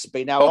the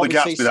Gatsby. Now, the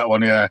Gatsby, that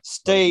one, yeah.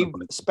 Steve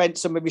spent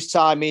some of his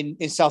time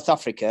in South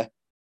Africa,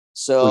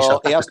 so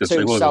he has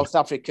 2 South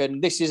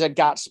African. This is a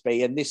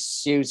Gatsby, and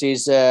this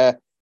uses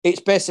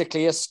it's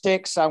basically a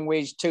steak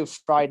sandwich, 2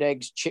 fried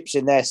eggs, chips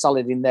in there,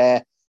 salad in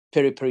there,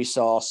 piri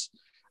sauce.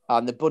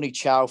 And the Bunny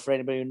Chow, for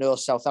anybody who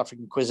knows South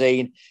African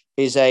cuisine,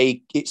 it's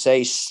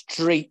a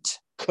street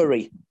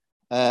curry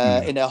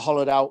in a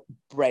hollowed out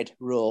bread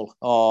roll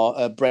or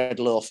a bread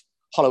loaf.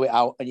 Hollow it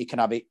out, and you can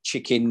have it.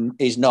 Chicken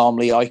is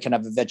normally, or you can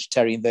have a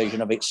vegetarian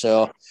version of it.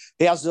 So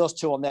he has those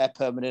 2 on there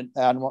permanent.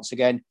 And once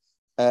again,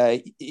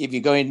 if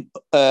you're going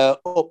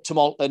up to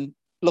Malton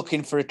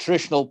looking for a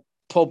traditional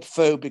pub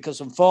food,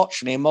 because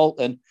unfortunately in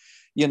Malton,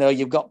 you know,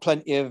 you've got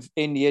plenty of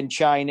Indian,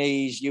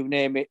 Chinese, you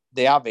name it,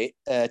 they have it,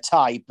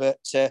 Thai, but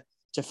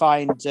to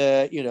find,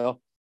 you know,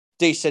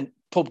 decent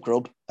pub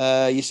grub,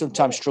 you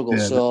sometimes struggle.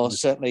 Yeah, so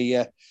certainly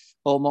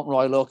Old Malton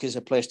Royal Oak is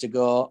a place to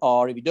go,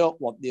 or if you don't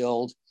want the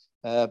old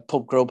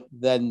pub grub,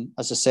 then,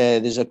 as I say,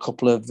 there's a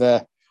couple of,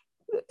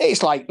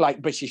 it's like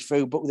British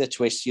food, but with a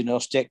twist, you know,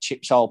 steak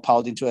chips all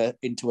piled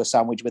into a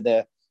sandwich with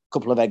a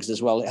couple of eggs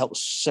as well. It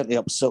certainly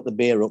helps soak the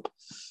beer up.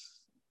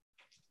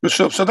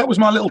 So that was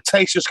my little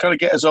taste, just kind of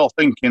get us all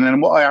thinking.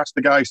 And what I asked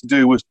the guys to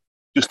do was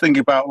just think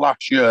about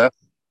last year,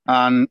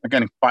 and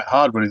again, it's quite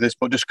hard really this,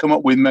 but just come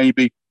up with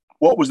maybe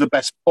what was the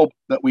best pub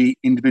that we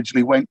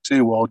individually went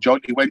to or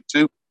jointly went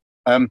to?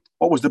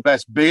 What was the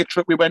best beer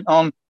trip we went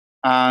on?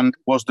 And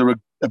was there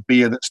a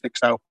beer that sticks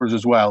out for us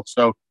as well?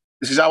 So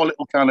this is our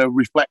little kind of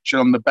reflection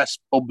on the best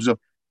pubs of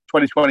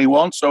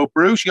 2021. So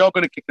Bruce, you're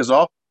going to kick us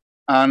off.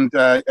 And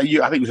I think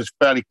it was just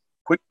fairly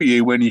quick for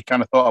you when you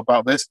kind of thought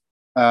about this.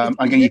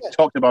 Again, you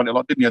talked about it a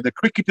lot, didn't you? The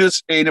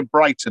Cricketers in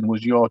Brighton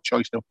was your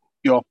choice of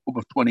your pub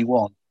of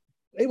 21.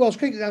 It was.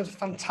 Cricketers was a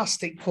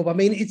fantastic pub. I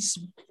mean,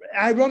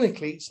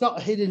 ironically, it's not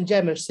a hidden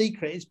gem, a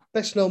secret. It's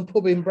best known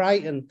pub in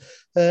Brighton.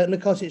 And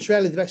of course, it's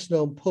really the best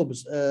known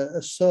pubs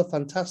are so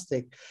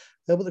fantastic.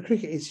 But the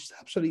Cricket is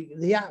absolutely,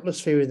 the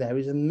atmosphere in there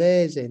is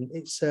amazing.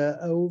 It's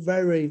a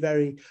very,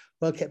 very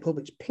well kept pub.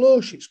 It's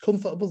plush, it's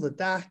comfortable, the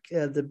dark,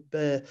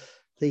 the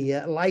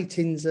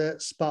lighting's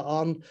spot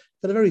on.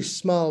 Got a very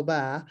small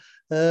bar.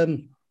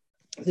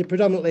 They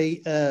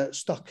predominantly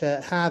stock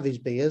Harvey's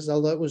beers,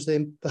 although it was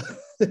they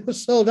were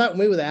sold out when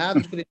we were there.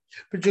 Harvey's going to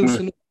produce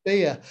enough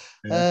beer.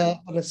 And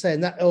I'm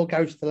saying that old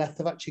garage to the left,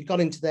 I've actually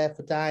gone into there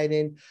for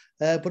dining.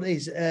 But it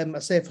is, I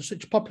say, for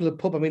such a popular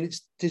pub, I mean,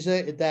 it's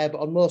deserted there,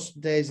 but on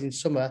most days in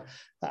summer,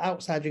 the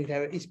outside drinking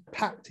area is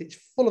packed. It's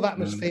full of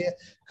atmosphere.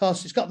 Of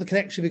course, it's got the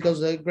connection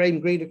because Graham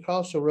Greene, of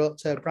course, who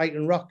wrote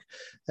Brighton Rock,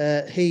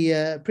 he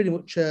pretty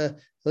much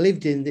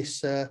lived in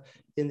this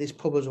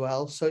pub as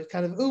well. So it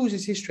kind of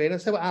oozes history. And I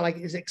say what I like,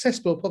 it's an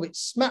accessible pub. It's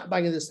smack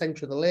bang in the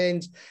centre of the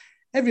lanes.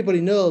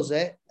 Everybody knows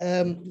it.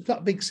 It's not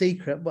a big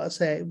secret, but I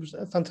say it was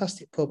a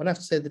fantastic pub. And I have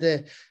to say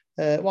the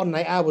day, one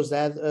night I was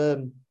there,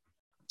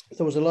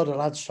 there was a lot of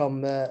lads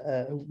from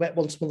who met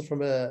once a month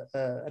from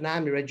an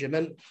army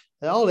regiment,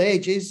 all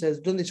ages, has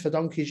done this for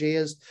donkey's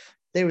years.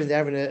 They were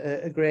there having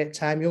a great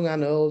time, young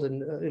and old,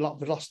 and a lot of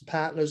them lost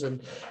partners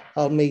and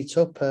all meet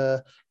up.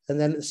 And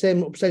then at the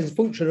same upstairs in the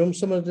function room,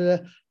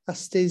 someone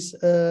asked his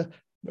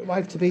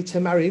wife to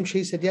marry him.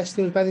 She said yes, and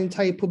he was buying the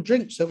entire pub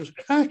drink. So it was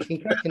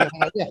cracking.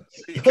 Yeah.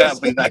 You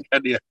can't be that,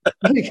 can you?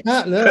 You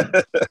can't, no.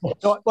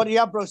 What do you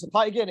have, Bruce? A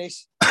pint of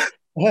Guinness?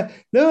 No.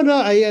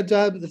 I had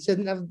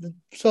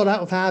sold out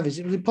of Harvey's.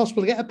 It was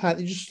impossible to get a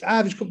pint.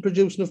 Harvey's couldn't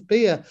produce enough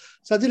beer,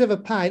 so I did have a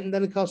pint. And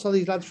then of course all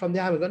these lads from the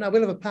army go, "No,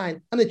 we'll have a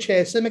pint and a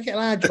chaser, make it a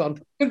large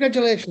one."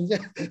 Congratulations!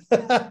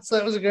 So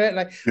it was a great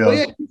night. Yeah. But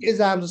yeah, Cricketers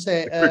Arms, I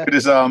say.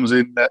 Cricketers Arms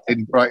in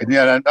Brighton.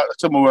 Yeah, and that's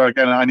somewhere where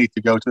again I need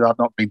to go to. I've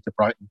not been to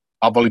Brighton.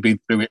 I've only been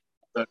through it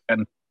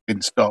and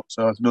in stock.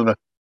 So it's another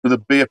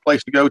beer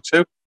place to go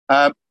to.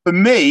 For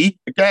me,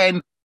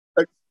 again.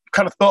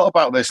 Kind of thought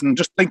about this and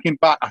just thinking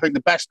back, I think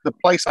the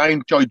place I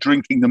enjoyed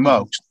drinking the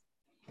most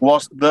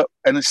was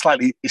and it's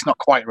not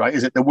quite right,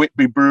 is it? The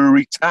Whitby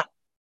Brewery tap.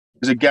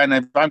 Because again,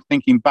 if I'm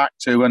thinking back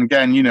to, and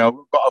again, you know,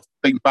 we've got to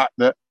think back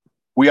that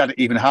we had it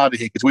even harder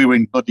here because we were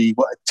in bloody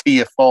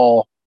tier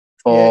 4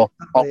 for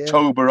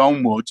October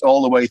onwards,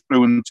 all the way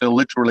through until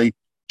literally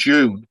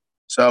June.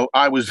 So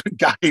I was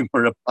gagging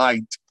for a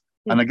pint.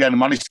 And again, I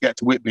managed to get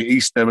to Whitby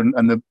Easter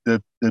and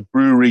the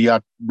brewery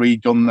had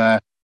redone their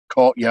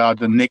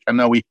courtyard. And Nick, I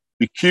know we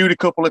queued a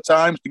couple of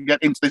times to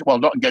get into this. Well,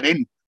 not get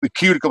in. We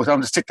queued a couple of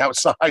times to sit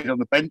outside on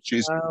the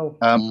benches. Wow.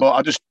 But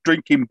I just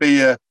drinking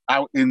beer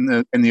out in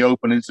the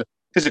open. It's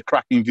a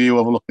cracking view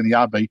overlooking the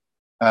Abbey,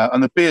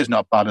 and the beer's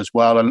not bad as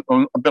well. And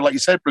a bit like you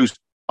said, Bruce,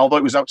 although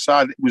it was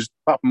outside, it was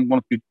apart from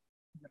a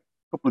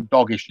couple of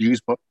dog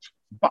issues. But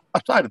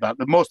outside of that,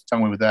 the most of the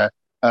time we were there,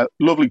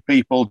 lovely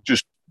people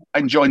just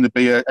enjoying the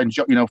beer,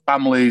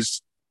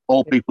 families,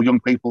 old people,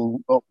 young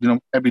people,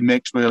 every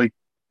mix really.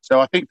 So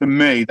I think for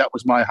me, that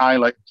was my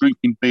highlight,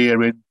 drinking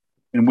beer in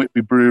Whitby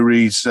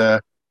Brewery's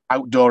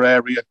outdoor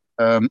area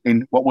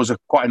in what was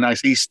quite a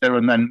nice Easter,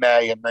 and then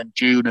May, and then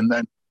June, and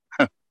then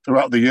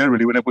throughout the year,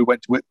 really, whenever we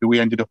went to Whitby, we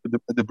ended up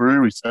at the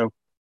brewery. So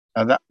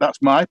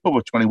that's my pub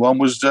of 21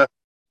 was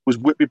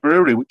Whitby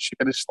Brewery, which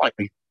is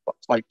slightly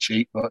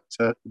cheap, but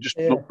just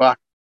look back.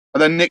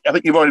 And then, Nick, I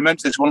think you've already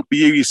mentioned this one for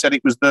you. You said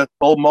it was the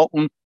Old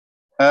Malton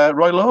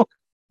Royal Oak.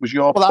 Was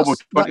your pub of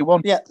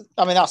 21? Yeah,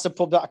 I mean, that's the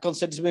pub that I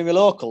consider to be my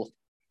local.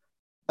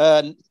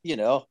 And,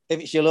 if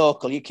it's your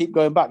local, you keep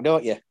going back,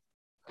 don't you?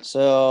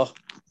 So,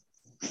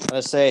 and I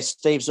say,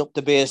 Steve's up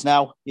the beers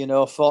now.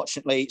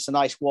 Fortunately, it's a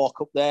nice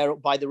walk up there,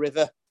 up by the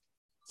river,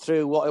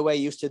 through where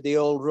the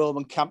old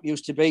Roman camp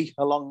used to be,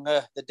 along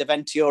the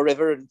Deventio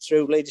River and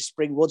through Lady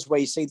Spring Woods, where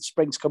you see the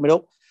springs coming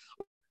up.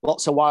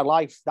 Lots of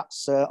wildlife.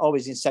 That's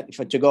always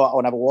incentive to go out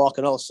and have a walk,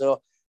 and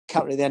also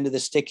counter at the end of the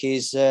stick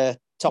is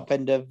top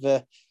end of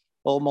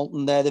Old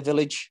Malton there, the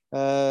village.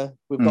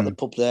 We've got the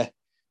pub there.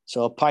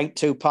 So a pint,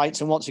 2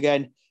 pints. And once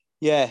again,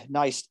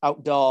 nice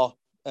outdoor,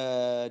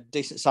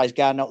 decent sized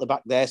garden out the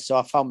back there. So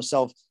I found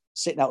myself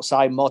sitting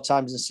outside more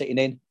times than sitting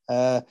in.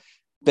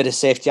 Bit of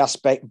safety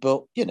aspect,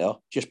 but,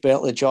 just be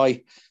able to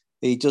enjoy.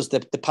 He does the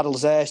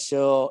paddles there.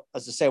 So,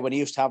 as I say, when he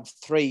used to have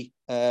 3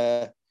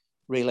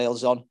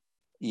 relays on,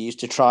 he used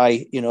to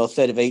try, a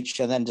third of each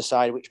and then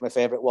decide which my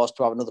favourite was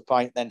to have another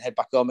pint, then head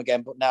back home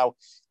again. But now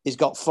he's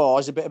got 4.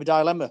 It's a bit of a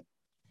dilemma.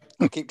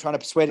 I keep trying to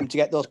persuade him to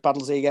get those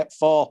paddles. He get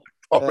 4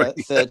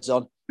 thirds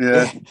on.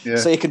 Yeah.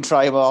 So you can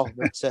try them all.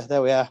 But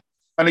there we are.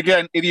 And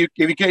again, if you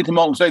get into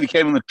Malton, say you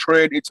came on the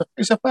train,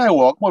 it's a fair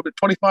walk. What, about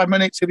 25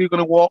 minutes if you're going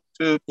to walk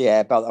to?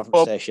 Yeah, about that from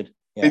the station.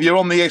 Yeah. If you're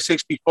on the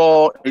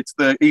A64, it's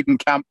the Eden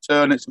Camp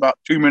turn. It's about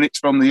 2 minutes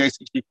from the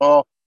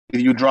A64.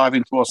 If you're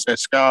driving towards, say,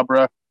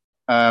 Scarborough,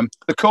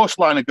 the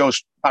coastliner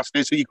goes past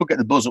it, so you could get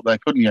the bus up there,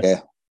 couldn't you?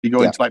 Yeah. You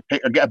go into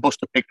get a bus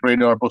to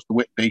Pickering or a bus to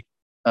Whitby.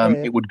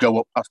 It would go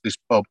up past this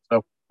pub.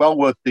 So well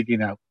worth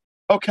digging out.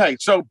 Okay,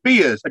 so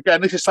beers.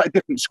 Again, this is slightly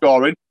different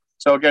scoring.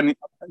 So again,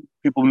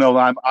 people know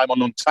that I'm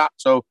on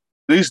Untapped. So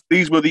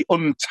these were the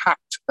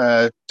Untapped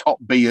top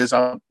beers.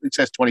 It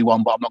says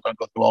 21, but I'm not going to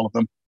go through all of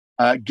them.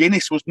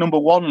 Guinness was number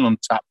 1 on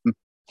Untapped. And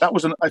that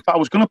was if I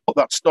was going to put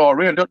that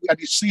story in, have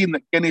you seen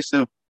that Guinness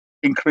have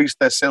increased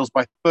their sales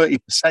by 30%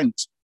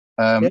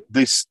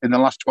 this in the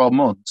last 12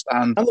 months?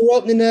 And they're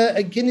opening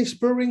a Guinness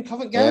brewery in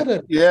Covent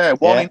Garden. Yeah,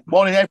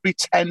 one in every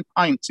 10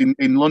 pints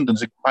in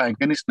London's a pint of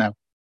Guinness now.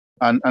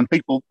 And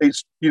people,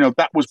 it's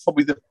that was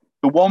probably the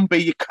one beer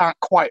you can't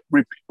quite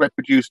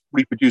reproduce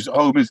at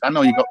home. I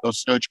know you got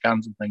those surge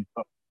cans and things,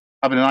 but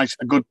having a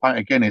good pint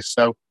of Guinness.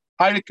 So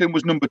Heineken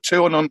was number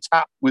 2 on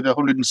Untapped with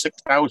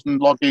 106,000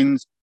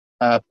 logins.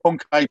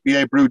 Punk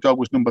IPA Brewdog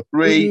was number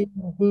 3.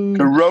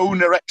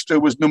 Corona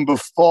Extra was number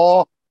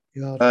 4.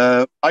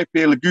 IPA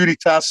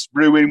Lagunitas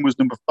Brewing was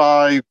number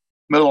 5.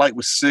 Miller Lite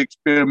was 6.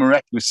 Beer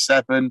Moretti was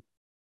 7.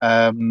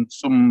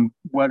 Some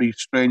very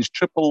strange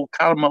triple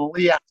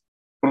Caramelia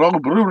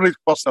Brewery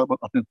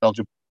in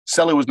Belgium.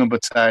 Cellar was number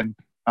 10,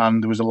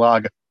 and there was a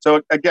lager.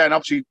 So again,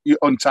 obviously,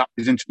 Untapped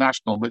is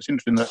international, but it's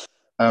interesting that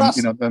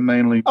they're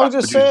mainly. I was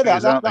going to say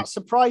that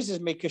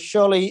surprises me, because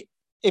surely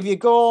if you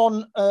go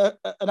on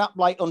an app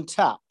like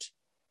Untapped,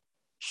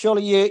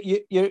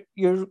 surely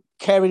you're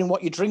caring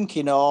what you're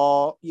drinking,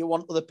 or you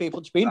want other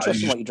people to be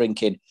interested in what you're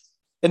drinking.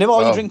 And if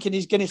all you're drinking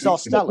is Guinness or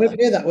Stella,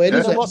 that way,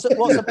 then what's the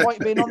point of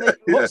being on the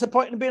what's the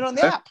point of being on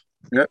the app?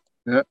 Yeah.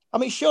 I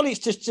mean, surely it's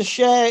just to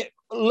share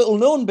little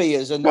known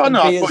beers and beers.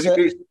 I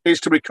suppose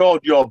it's to record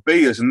your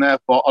beers, and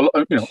therefore,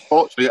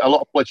 fortunately, a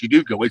lot of places you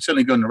do go. It's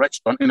certainly going to a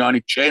restaurant,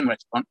 any chain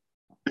restaurant.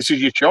 This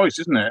is your choice,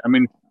 isn't it? I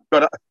mean,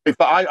 but if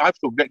I've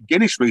still get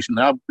Guinness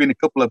recently, I've been a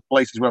couple of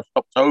places where I've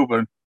stopped over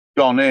and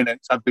gone in, and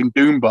I've been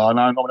Doom Bar, and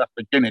I'm going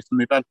after Guinness, and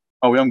they've had,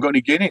 we haven't got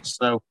any Guinness,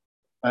 so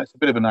it's a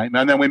bit of a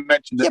nightmare. And then we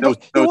mentioned that you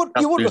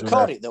wouldn't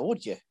record it though,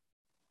 would you?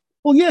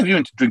 Well, yeah, if you're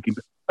into drinking.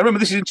 I remember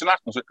this is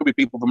international, so it could be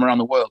people from around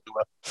the world who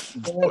are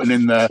putting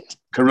in the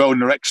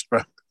Corona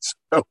Extra.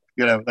 So,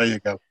 there you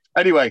go.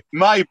 Anyway,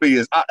 my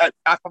beers, I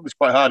found this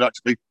quite hard,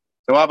 actually.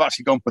 So I've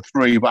actually gone for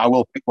 3, but I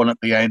will pick one at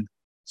the end.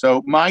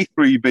 So my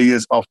 3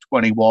 beers of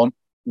 21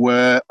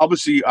 were,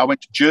 obviously, I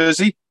went to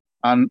Jersey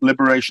and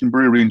Liberation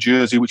Brewery in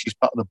Jersey, which is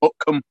part of the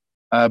Buckham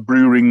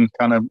brewing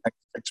kind of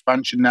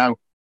expansion now.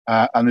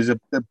 And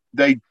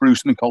they brew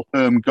something called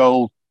Herm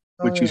Gold,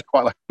 which is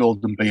quite like a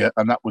golden beer,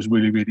 and that was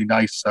really, really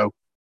nice. So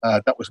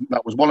that was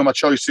one of my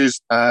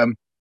choices.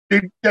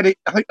 Did get it?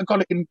 I think I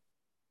got it in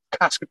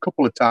cask a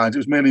couple of times. It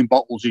was mainly in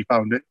bottles. You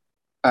found it.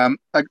 I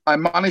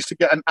managed to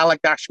get an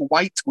Allagash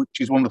White, which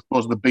is one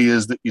of the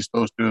beers that you're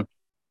supposed to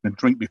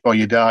drink before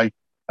you die.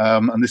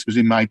 And this was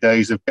in my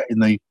days of getting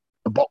the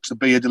box of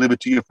beer delivered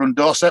to your front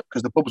doorstep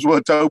because the pubs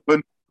weren't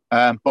open.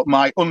 But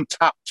my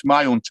untapped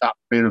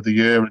beer of the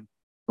year, and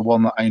the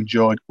one that I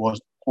enjoyed, was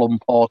Plum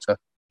Porter,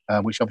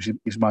 which obviously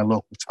is my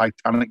local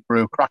Titanic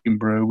brew, cracking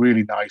brew,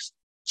 really nice,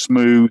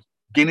 smooth,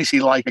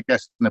 Guinnessy like, I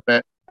guess, in a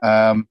bit.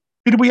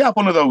 Did we have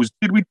one of those?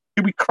 Did we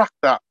crack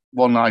that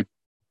one I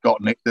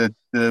got, Nick? The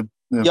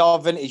your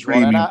vintage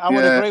premium one, and I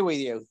would agree with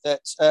you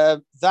that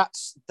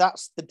that's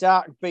the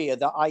dark beer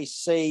that I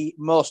see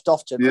most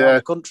often around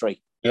the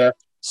country. Yeah.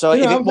 So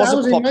if it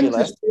wasn't in popular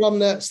Manchester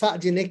on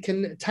Saturday, Nick,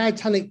 and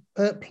Titanic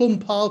Plum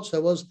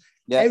Porter was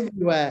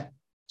everywhere.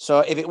 So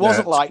if it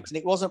wasn't liked and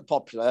it wasn't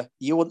popular,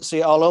 you wouldn't see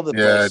it all over the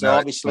place. So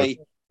obviously,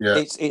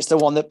 it's the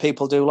one that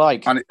people do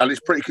like, and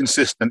it's pretty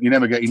consistent. You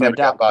never get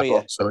bad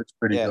luck, so it's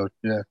pretty good.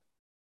 Yeah,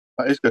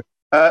 that is good.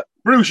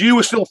 Bruce, you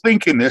were still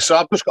thinking this, so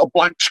I've just got a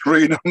blank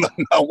screen on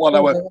that 1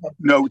 hour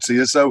notes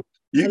here. So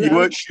you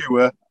weren't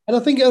sure. And I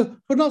think,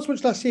 but not so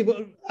much last year, but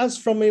as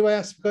from me,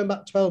 going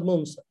back 12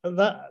 months,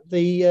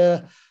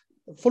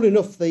 funny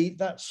enough,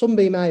 that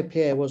Sunbeam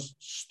IPA was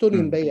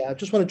stunning beer. I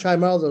just want to try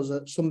more of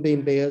those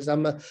Sunbeam beers.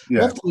 I'm off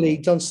to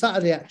Leeds on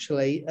Saturday,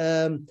 actually.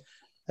 I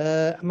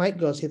might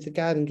go see if the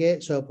garden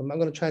gate's open. I'm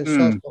going to try and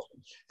source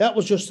that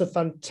was just a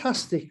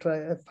fantastic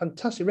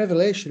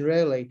revelation,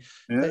 really.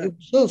 It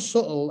was so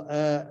subtle,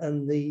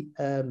 and the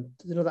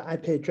that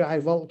IPA dry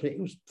vault, it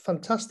was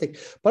fantastic.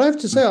 But I have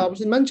to say, I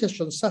was in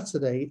Manchester on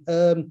Saturday.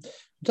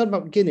 Talking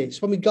about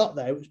Guinness, when we got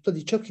there, it was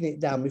bloody chucking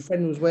it down. My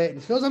friend was waiting.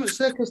 He goes, I'm at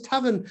Circus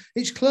Tavern.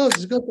 It's closed.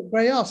 Let's go to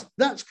Grey Horse.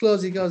 That's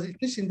closed. He goes, it's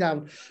pissing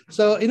down.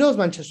 So he knows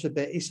Manchester a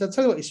bit. He said, I'll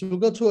tell you what, he said, we'll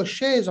go to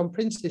O'Shea's on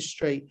Princess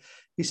Street.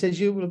 He says,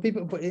 you will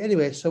people, but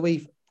anyway, so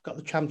we've got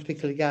the tram to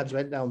Piccadilly Gardens,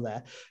 went down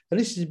there. And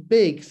this is a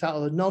big, sort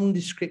of a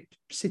nondescript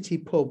city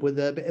pub with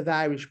a bit of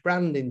Irish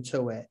branding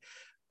to it.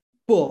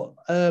 But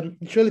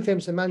it's really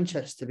famous in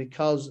Manchester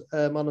because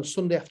on a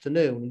Sunday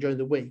afternoon during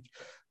the week,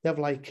 they have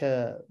like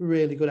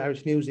really good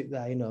Irish music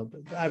there,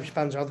 Irish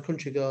bands around the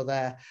country go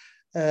there.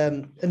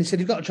 And he said,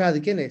 you've got to try the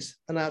Guinness.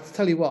 And I have to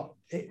tell you what,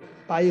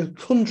 by a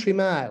country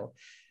mile,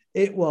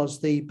 it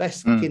was the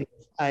best Guinness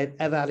I've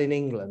ever had in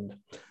England.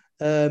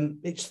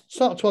 It's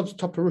sort of towards the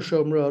top of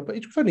Rusholme Road, but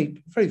it's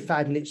very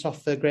 5 minutes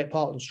off Great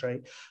Portland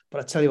Street.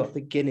 But I tell you what, the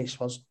Guinness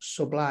was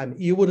sublime.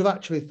 You would have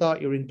actually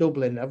thought you were in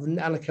Dublin. I've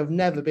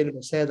never been able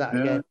to say that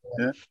again.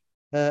 Yeah.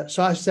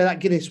 So I say that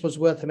Guinness was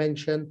worth a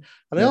mention.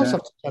 And I also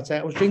have to say,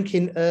 I was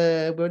drinking,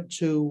 we went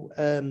to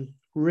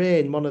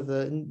Rain, one of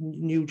the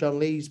new John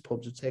Lee's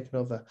pubs had taken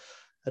over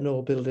an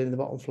old building in the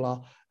bottom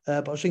floor.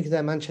 But I was drinking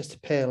their Manchester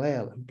Pale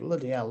Ale, and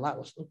bloody hell, that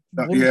was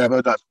yeah,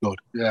 but that's good.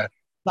 Yeah,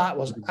 that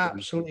was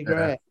absolutely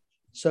great.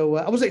 So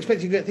I wasn't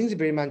expecting great things to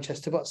be in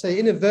Manchester, but say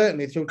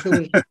inadvertently through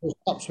 200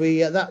 stops,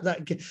 we on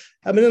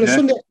a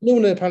Sunday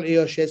afternoon apparently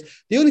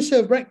O'Shea's they only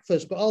serve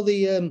breakfast, but all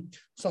the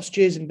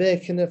sausages and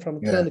bacon are from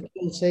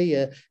Clonakilty.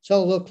 It's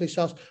all locally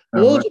sourced.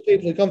 Loads of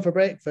people have gone for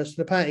breakfast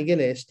and a pint of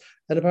Guinness,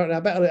 and apparently I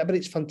bet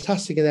it's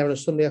fantastic in there on a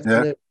Sunday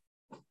afternoon.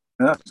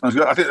 Yeah, sounds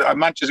good. I think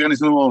Manchester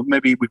is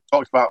maybe we've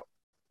talked about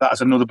that as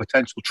another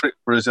potential trip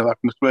for us. If I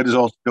can persuade us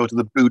all to go to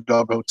the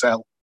Brewdog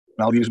Hotel,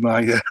 and I'll use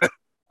my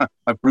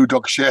my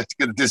Brewdog share to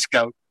get a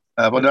discount.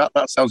 But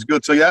that sounds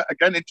good. So yeah,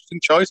 again, interesting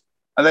choice.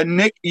 And then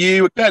Nick,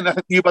 I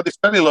think you've had this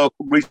fairly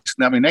local recently,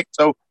 haven't you, Nick?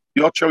 So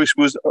your choice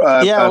was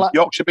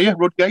Yorkshire beer,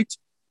 Rudgate.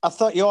 I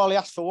thought you only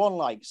asked for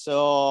one,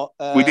 so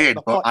we did,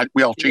 but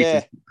we all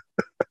cheated.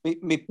 Yeah.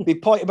 my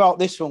point about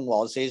this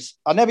one is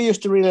I never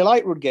used to really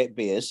like Rudgate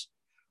beers.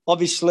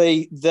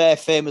 Obviously, their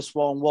famous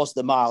one was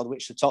the mild,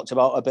 which we talked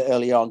about a bit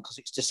earlier on because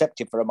it's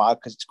deceptive for a mild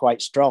because it's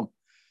quite strong.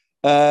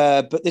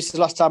 But this is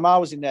the last time I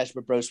was in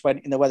Knaresborough, Bruce.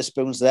 Went in the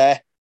Wetherspoons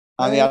there,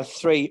 and they had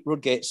 3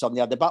 Rudgates on.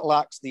 They had the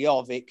Battleaxe, the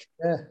Jorvik,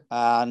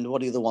 and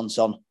what are the other ones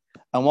on?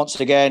 And once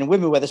again,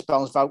 with my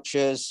Wetherspoons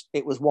vouchers,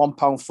 it was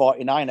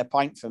 £1.49 a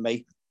pint for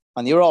me,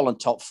 and they were all on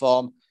top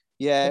form.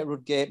 Yeah,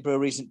 Rudgate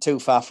Brewery isn't too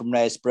far from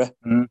Knaresborough.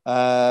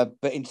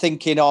 But in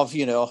thinking of,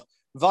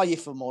 value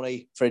for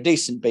money for a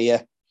decent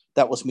beer,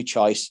 that was my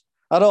choice.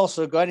 I'd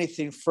also go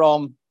anything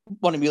from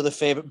one of my other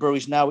favourite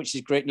breweries now, which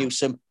is Great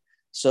Newsom.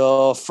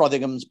 So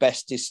Frothingham's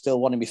Best is still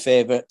one of my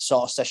favourite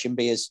sort of session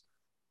beers.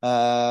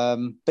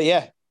 But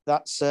yeah,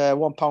 that's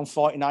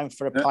 £1.49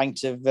 for a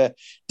pint of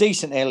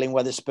decent ale in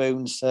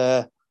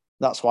Wetherspoons.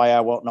 That's why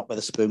I won't knock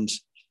Wetherspoons.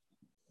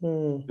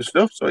 Good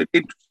stuff. So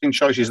interesting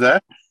choices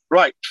there.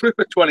 Right, trip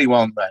at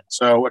 21 then.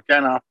 So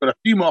again, I've got a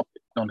few more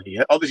picks on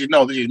here. This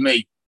is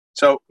me.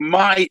 So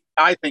I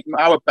think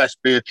our best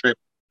beer trip,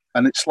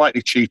 and it's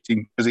slightly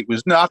cheating because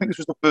I think this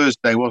was the first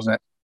day, wasn't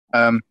it?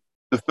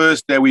 The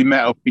first day we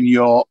met up in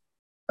York.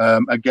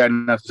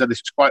 Again, as I said,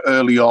 this was quite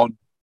early on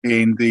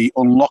in the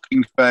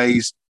unlocking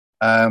phase.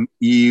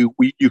 You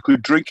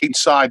could drink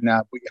inside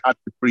now, but you had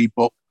to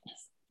pre-book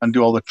and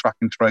do all the track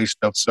and trace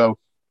stuff. So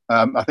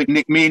I think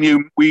Nick, me and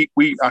you,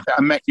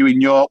 I met you in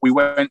York. We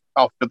went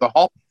off to the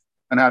Hop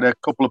and had a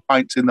couple of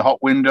pints in the Hop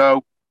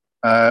window.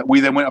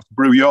 We then went off to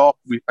Brew York.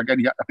 I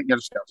think you had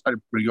to stay outside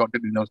of Brew York,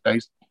 didn't you, in those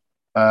days?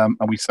 And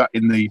we sat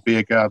in the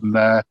beer garden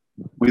there.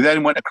 We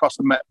then went across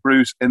and met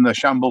Bruce in the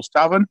Shambles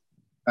Tavern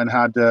and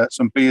had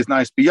some beers,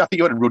 nice beer. I think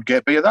you had a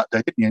Rudgate beer that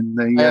day, didn't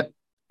you? I had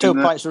 2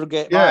 pints of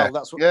Rudgate Mile.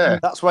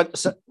 That's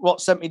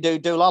what sent me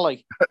do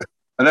Lally.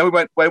 And then we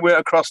went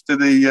across to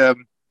the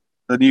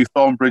new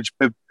Thornbridge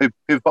Pivar,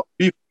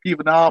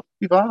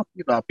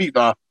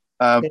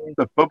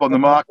 the pub on the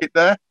market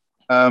there.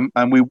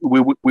 And we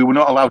were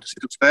not allowed to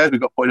sit upstairs. We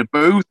got put in a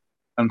booth.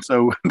 And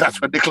so that's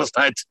when Nicholas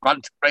started to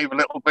rant and rave a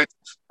little bit.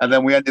 And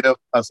then we ended up,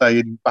 I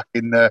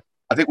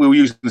think we were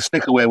using the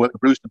Snickerway with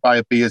Bruce to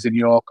buy beers in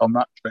York on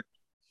that trip.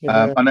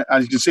 And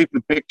as you can see from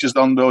the pictures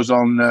on those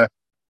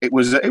it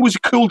was a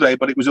cool day,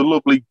 but it was a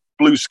lovely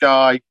blue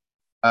sky,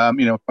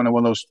 kind of one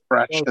of those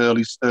fresh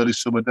early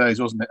summer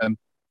days, wasn't it? And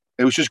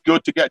it was just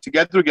good to get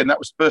together again. That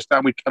was the first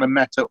time we'd kind of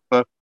met up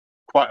for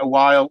quite a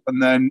while.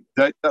 And then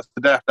that's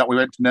the day after that we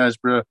went to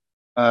Knaresborough.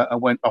 I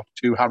went off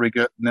to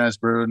Harrogate,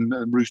 Knaresborough,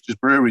 and Roosters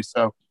Brewery.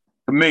 So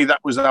for me, that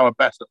was our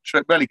best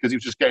trip, really, because it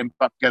was just getting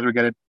back together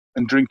again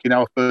and drinking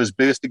our first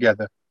beers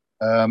together.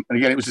 And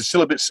again, it was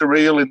still a bit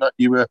surreal in that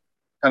you were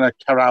kind of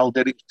corralled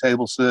in, it was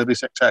table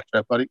service,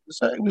 etc. But it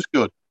was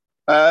good.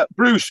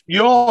 Bruce,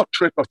 your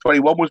trip of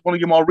 21 was one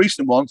of your more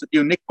recent ones that you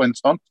and Nick went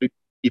on.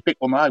 You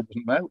picked one I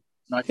wasn't there.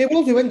 Nice. It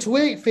was. We went to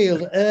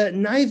Wakefield.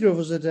 Neither of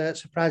us had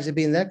surprised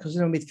being there because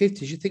in our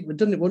mid-50s, you'd think we'd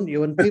done it, wouldn't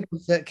you? And people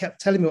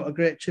kept telling me what a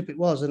great trip it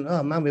was. And,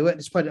 oh, man, we weren't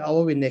disappointed. Oh,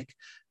 were we, Nick?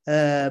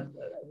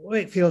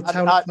 Wakefield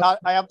Town. I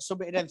haven't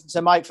submitted anything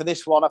to Mike for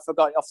this one. I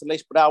forgot it off the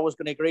list, but I was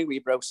going to agree with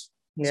you, Bruce.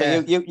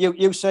 Yeah. So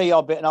you say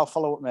your bit and I'll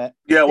follow up, mate.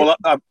 Yeah, well,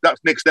 that's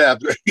Nick's there.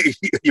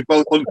 You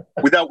both,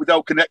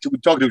 without connecting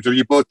with talking to each other,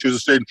 you both choose the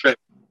same trip.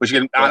 Which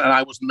again, and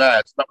I wasn't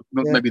there. So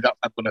maybe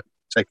I'm going to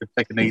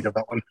take a need of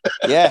that one.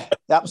 Yeah,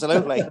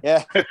 absolutely.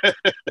 Yeah.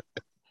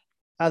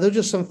 They're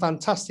just some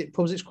fantastic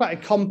pubs. It's quite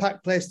a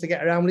compact place to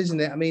get around,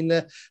 isn't it? I mean,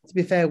 to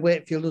be fair,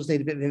 Wakefield does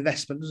need a bit of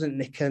investment, doesn't it,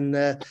 Nick? And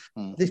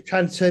this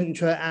trying to turn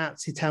into an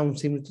artsy town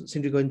seems to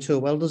be going too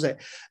well, does it?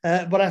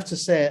 But I have to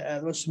say,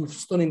 there are some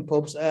stunning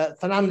pubs.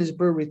 Fernandez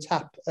Brewery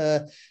Tap.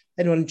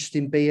 Anyone interested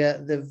in beer?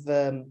 They've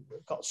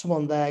got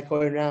someone there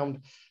going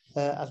around.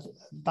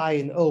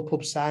 Buying old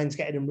pub signs,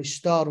 getting them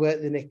restored,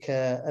 weren't they, Nick?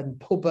 And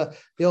pub,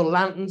 the old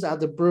lanterns had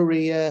the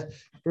brewery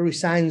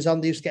signs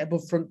on. They used to get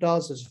above front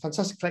doors. There's a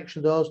fantastic collection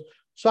of those.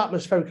 So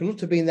atmospheric. I love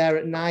to be in there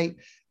at night.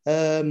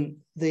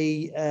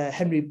 The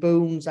Henry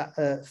Boone's,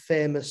 that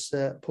famous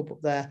pub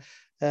up there.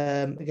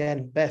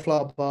 Again, bare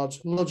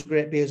floorboards, loads of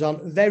great beers on.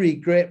 Very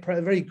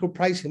good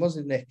pricing,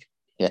 wasn't it, Nick?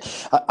 Yeah.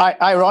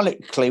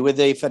 Ironically, with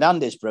the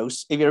Fernandez,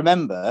 Bruce, if you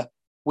remember,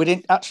 we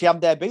didn't actually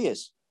have their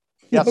beers.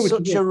 They had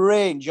such a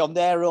range on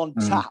their own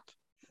tap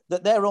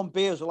that their own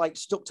beers were like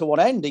stuck to one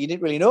end and you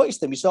didn't really notice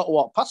them. You sort of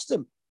walked past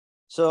them.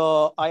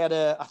 So I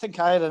think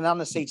I had an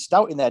aniseed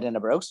stout in there, didn't I,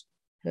 Bruce?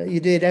 You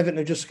did. Everton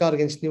have just scored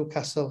against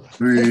Newcastle.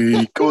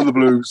 Go on the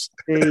Blues.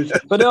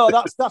 But no,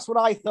 that's what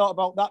I thought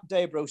about that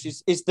day,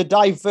 Bruce, is the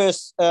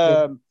diverse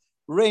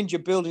range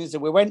of buildings that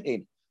we went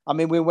in. I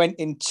mean, we went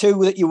in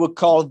two that you would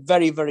call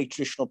very, very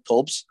traditional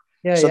pubs.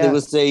 There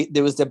was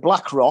the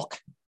Black Rock,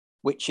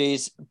 which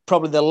is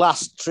probably the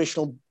last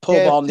traditional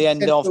pub on the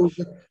end of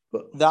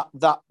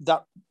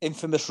that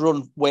infamous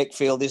run.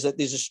 Wakefield. There's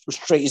a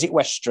street, is it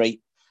West Street?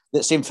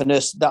 That's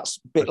infamous. That's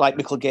a bit like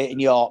Micklegate in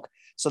York.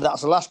 So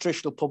that's the last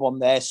traditional pub on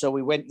there. So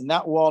we went in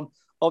that one.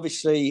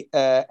 Obviously,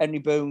 Henry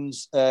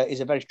Boone's is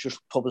a very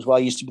traditional pub as well.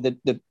 It used to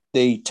be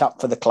the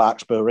tap for the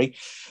Clark's Brewery.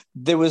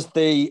 There was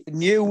the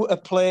new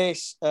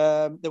place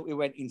that we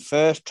went in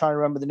first. Trying to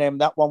remember the name of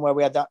that one where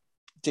we had that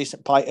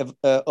decent pint of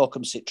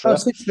Oakham Citra. Oh,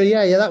 Citra,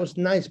 yeah, that was a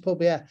nice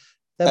pub, yeah.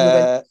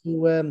 Then we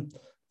went to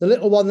the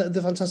little one,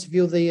 the fantastic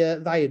view of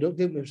the viaduct,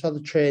 didn't we? We saw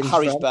the trains.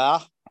 Harry's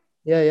Bar.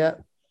 Yeah.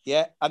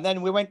 Yeah, and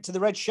then we went to the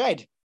Red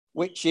Shed,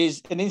 which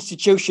is an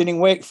institution in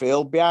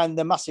Wakefield behind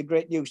the massive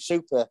great new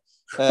super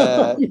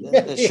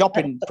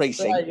shopping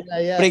precinct.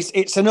 Yeah. But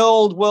it's an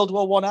old World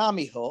War I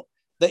army hut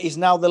that is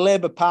now the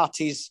Labour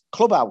Party's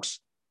clubhouse.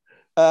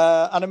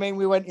 And I mean,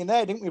 we went in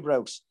there, didn't we,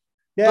 Bruce?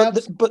 Yeah,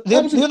 but the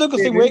other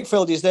good thing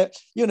Wakefield is that,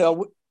 you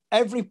know,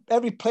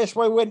 every place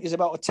where we went is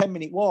about a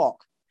 10-minute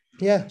walk.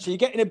 Yeah. So you're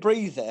getting a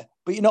breather,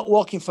 but you're not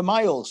walking for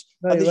miles.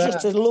 And there's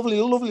just a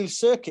lovely, lovely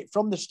circuit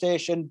from the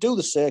station, do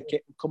the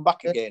circuit, and come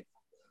back again.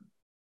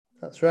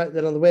 That's right.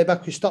 Then on the way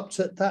back, we stopped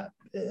at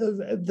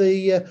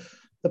the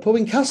pub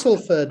in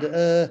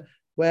Castleford,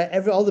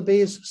 where all the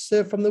beers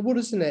served from the wood,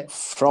 isn't it?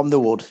 From the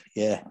wood,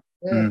 yeah.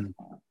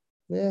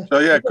 Yeah. So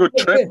yeah, good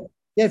trip.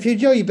 Yeah, if you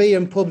enjoy your beer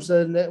and pubs,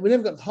 and we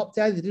never got the hop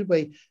either, did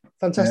we?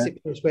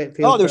 Fantastic place,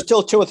 Wakefield. Oh, there were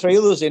still 2 or 3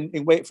 others in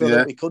Wakefield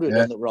that we could have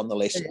done that were on the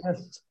list.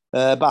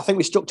 But I think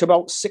we stuck to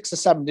about 6 or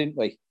 7, didn't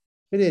we?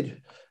 We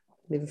did.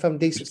 Even found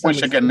decent.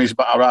 Which again is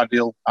about our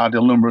ideal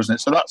number, isn't it?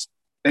 So that's,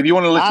 if you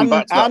want to listen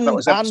back to that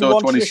was episode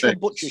 26.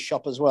 And butcher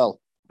shop as well.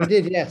 We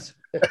did, yes.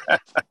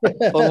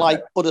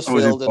 Unlike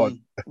Huddersfield and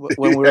when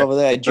we were over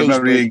there.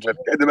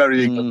 The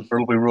Merry England for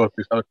a lovely road.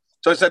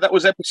 So I said that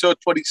was episode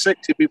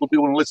 26. If people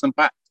do want to listen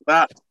back to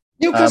that.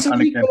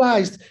 Newcastle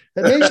equalised.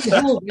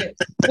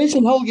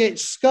 Mason Holgate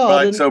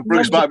scored. Right, so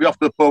Bruce might be off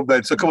to the pub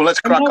then. So come on,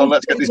 let's crack on.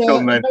 Let's get this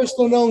done then. Most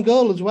unknown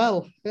goal as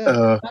well.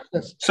 Yeah.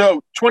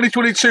 So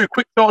 2022.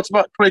 Quick thoughts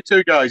about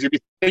 22, guys. If you're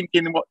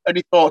thinking,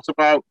 any thoughts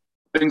about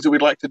things that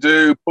we'd like to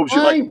do, pubs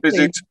you'd like to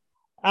visit?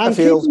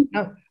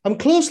 I'm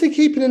closely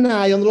keeping an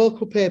eye on the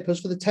local papers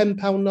for the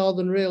 £10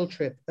 Northern Rail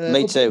trip.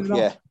 Me too.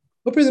 Yeah.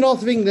 Up in the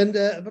north of England,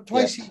 but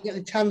twice you can get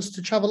the chance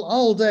to travel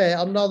all day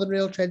on Northern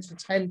Rail trains for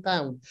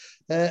 £10.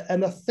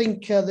 And I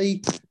think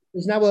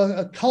there's now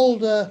a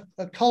Calder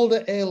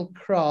ale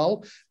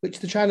crawl, which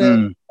they're trying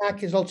to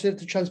market as alternative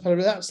to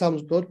Transparent. That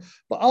sounds good.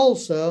 But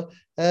also,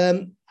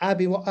 I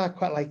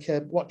quite like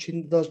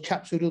watching those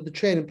chaps who do the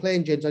train and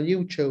plane journeys on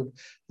YouTube.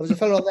 There was a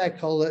fellow there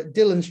called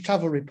Dylan's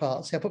Travel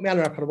Reports. I put my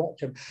hand around and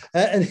watch him.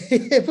 But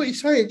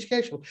it's very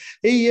educational.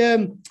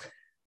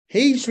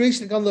 He's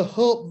recently gone the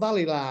Hope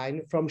Valley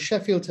line from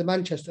Sheffield to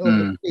Manchester over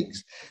the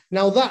peaks.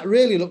 Now, that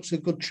really looks a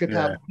good trip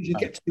out because you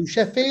get to do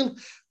Sheffield,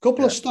 a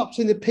couple of stops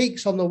in the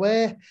peaks on the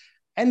way,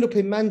 end up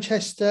in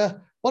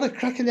Manchester. What a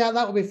cracking out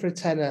that would be for a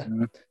tenner.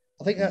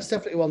 I think that's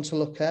definitely one to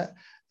look at.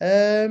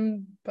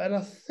 But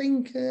I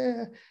think,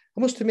 I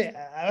must admit,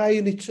 I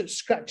only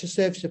scratch the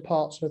surface of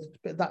Portsmouth,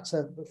 but that's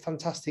a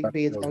fantastic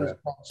beer down in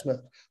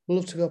Portsmouth. We'd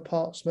love to go to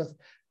Portsmouth.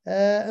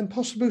 And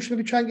possibly we should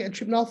maybe try and get a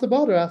trip north of the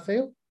border, I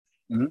feel.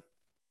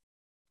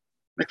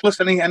 Nicholas,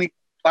 any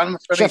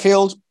plans?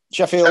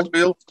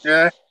 Sheffield,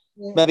 yeah.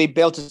 Maybe be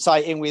able to tie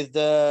it in with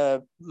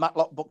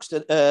Matlock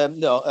Buxton.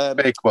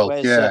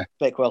 Bakewell, yeah.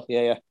 Bakewell,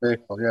 yeah.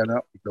 Bakewell, yeah,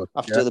 that'd be good. I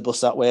have to do the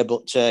bus that way,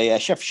 but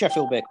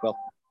Sheffield, Bakewell.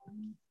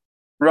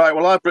 Right,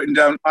 well, I've written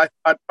down, I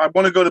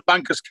want to go to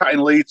Banker's Cat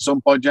in Leeds at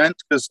some point,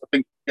 gents, because I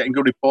think getting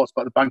good reports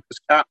about the Banker's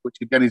Cat, which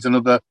again is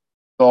another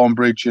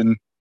Thornbridge and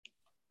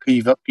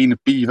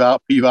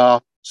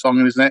Pevar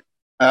song, isn't it?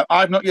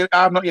 I've not yet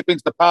been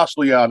to the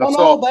parcel yard. I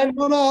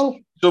saw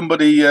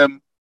somebody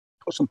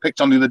put some pics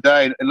on the other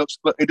day, and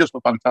it does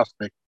look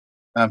fantastic.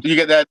 Do you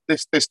get there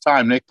this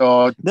time, Nick,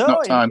 or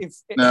not time?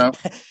 No.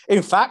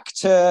 In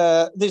fact,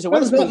 there's a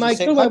Wetherspoons in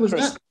St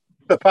Pancras.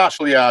 The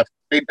parcel yard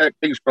in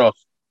King's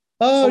Cross.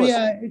 Oh,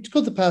 yeah, it's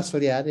called the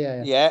parcel yard,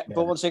 yeah.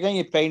 But once again,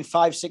 you're paying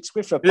 5-6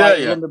 quid for a pint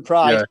of London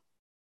Pride.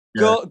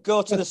 Yeah.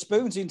 Go to the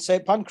Spoons in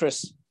St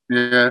Pancras.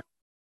 Yeah.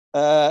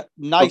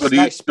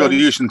 Nice Go to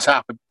Euston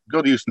Tap.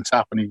 Go to Euston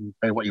Tap and you can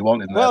pay what you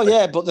want in there. Well,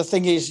 yeah, but the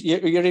thing is,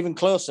 you're even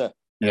closer.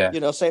 Yeah. You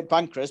know, St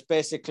Pancras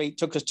basically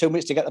took us 2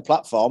 minutes to get the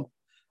platform,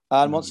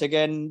 and once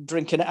again,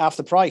 drinking at half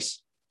the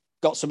price.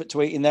 Got something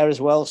to eat in there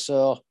as well.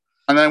 So.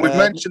 And then we've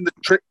mentioned the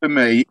trick for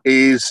me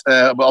is,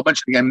 I'll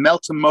mention again,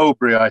 Melton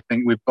Mowbray. I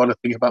think we've got to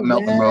think about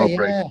Melton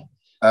Mowbray. Yeah.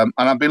 And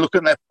I've been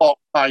looking at their Pork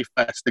Pie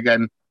Fest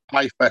again,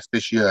 Pie Fest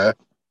this year.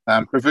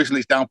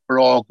 Provisionally, it's down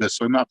for August,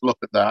 so we might have to look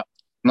at that.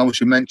 And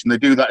obviously mentioned they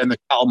do that in the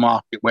cattle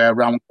market where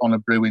around Corner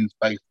Brewing's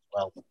based as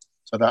well.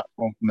 So that's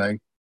one for me.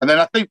 And then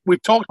I think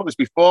we've talked about this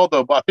before,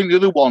 though, but I think the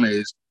other one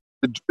is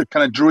the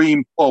kind of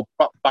dream pub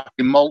back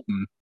in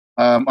Malton.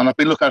 And I've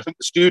been looking, I think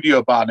the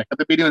Studio Bar, Nick, have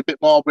they been doing a bit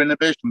more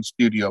renovation on the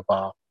Studio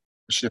Bar,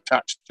 which is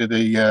attached to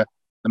the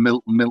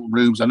Milton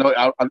rooms? I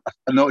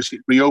noticed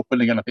it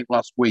reopening again, I think,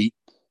 last week.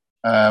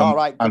 All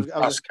right. And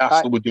Brass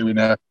Castle were doing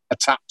a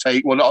tap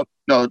take. Well,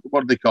 no,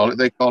 what do they call it?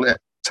 They call it a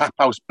tap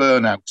house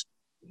burnout.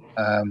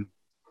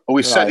 But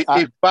we said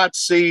if Bad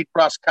Seed,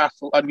 Brass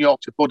Castle, and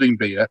Yorkshire Pudding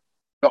Beer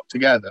got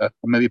together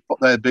and maybe put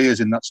their beers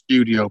in that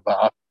Studio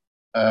Bar,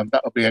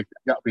 that would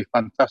be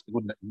fantastic,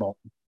 wouldn't it, in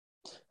Malton?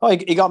 Oh,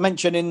 he got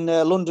mentioned in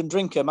London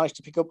Drinker. Managed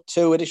to pick up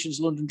 2 editions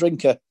of London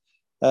Drinker,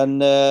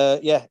 and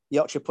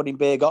Yorkshire Pudding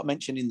Beer got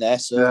mentioned in there.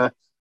 So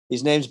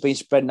his name's been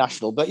spread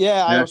national. But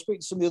I was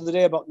speaking to somebody the other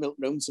day about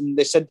Milton Rooms, and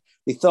they said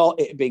they thought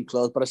it had been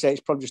closed, but I say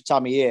it's probably just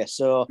time of year.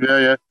 So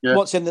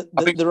what's in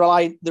they're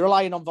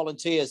relying on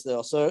volunteers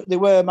though. So they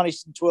were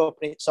managing to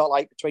open it sort of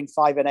like between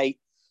 5 and 8.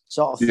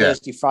 Sort of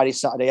Thursday, Friday,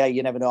 Saturday. Hey,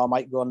 you never know. I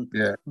might go and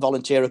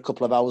volunteer a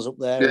couple of hours up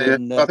there.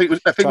 And, I think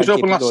it was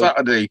open last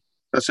Saturday.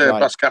 Let's say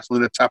Brass Castle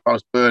in a tap house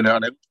burnout,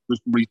 and it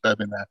was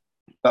refurb in there.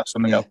 That's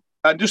something else.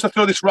 And just to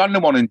throw this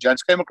random one in,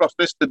 gents, came across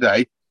this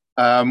today.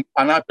 And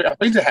I've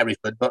been to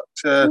Hereford, but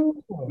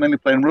mainly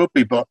playing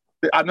rugby. But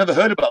I've never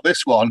heard about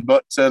this one.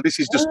 But this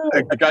is just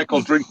a guy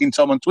called Drinking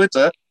Tom on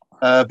Twitter.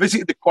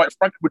 Visited the quite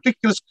frankly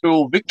ridiculous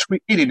cool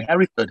Victory Inn in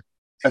Hereford.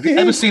 Have you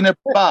ever seen a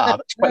bar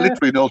that's quite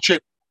literally an old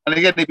chip? And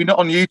again, if you're not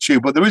on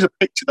YouTube, but there is a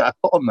picture that I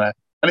put on there,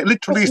 and it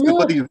literally is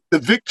the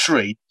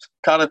Victory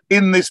kind of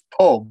in this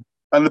pub,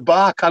 and the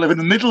bar kind of in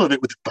the middle of it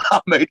with the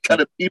barmaid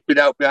kind of peeping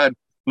out behind,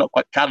 not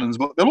quite cannons,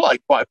 but there were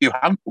like quite a few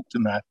handbooks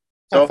in there.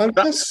 So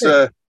that's,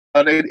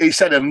 and he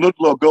said a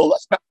Ludlow goal.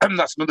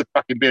 That's another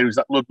cracking beer. Is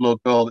that Ludlow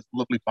goal? It's a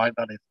lovely pint,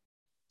 that is.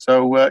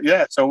 So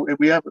so if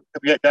we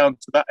get down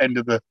to that end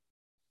of the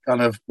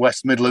kind of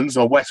West Midlands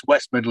or West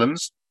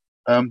Midlands,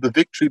 the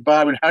Victory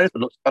Bar in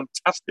Hereford looks a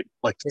fantastic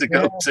place to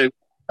go to.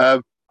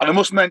 And I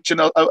must mention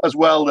as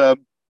well,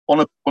 one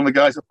of the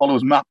guys that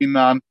follows Mapping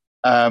Man.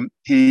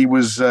 He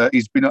does a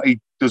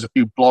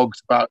few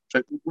blogs about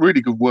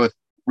really good, worth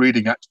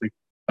reading actually.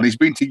 And he's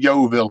been to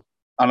Yeovil,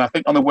 and I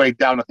think on the way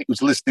down, I think he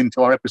was listening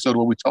to our episode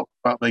where we talked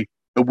about the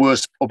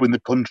worst pub in the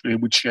country,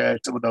 and we shared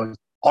some of those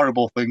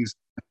horrible things.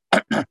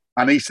 and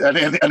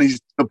the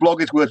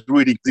blog is worth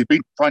reading because he's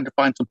been trying to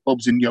find some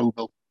pubs in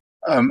Yeovil,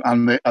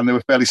 and they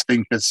were fairly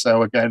stinkers.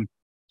 So again,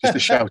 just a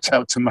shout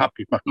out to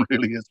Mapping Man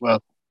really as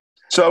well.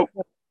 So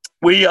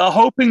we are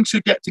hoping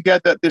to get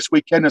together this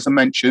weekend, as I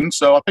mentioned.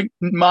 So I think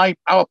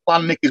our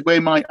plan, Nick, is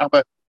we might have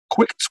a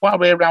quick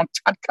soiree around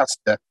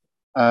Tadcaster,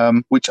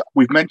 which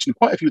we've mentioned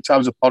quite a few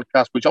times on the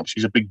podcast, which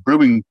obviously is a big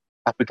brewing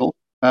capital.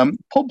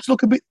 Pubs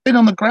look a bit thin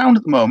on the ground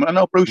at the moment. I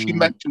know, Bruce, you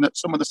mentioned that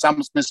some of the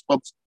Sam Smith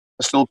pubs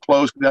are still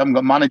closed because they haven't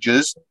got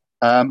managers.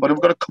 But we've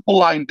got a couple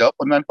lined up,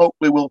 and then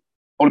hopefully we'll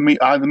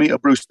either meet a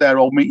Bruce there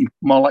or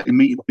more likely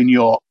meet up in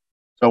York.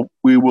 So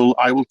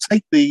I will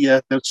take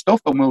the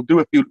stuff and we'll do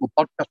a few little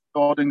podcast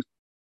recordings.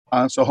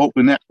 So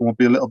hopefully next one will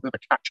be a little bit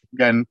of a catch-up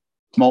again,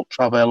 malt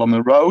travel on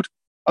the road.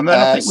 And then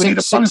I think we need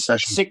a planning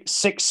session.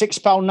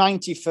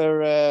 £6.90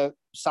 for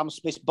Sam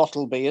Smith's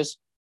bottle beers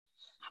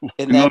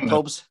in their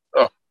pubs.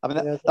 Oh. I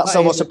mean, that's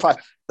almost a price.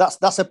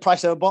 That's a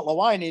price of a bottle of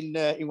wine in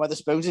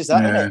Wetherspoons, is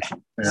that, isn't it?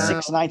 Yeah.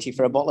 £6.90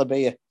 for a bottle of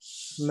beer.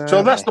 No.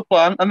 So that's the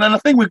plan. And then I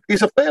think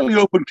it's a fairly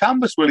open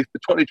canvas, really, for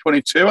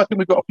 2022. I think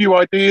we've got a few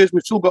ideas.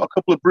 We've still got a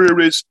couple of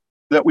breweries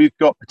that we've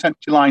got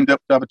potentially lined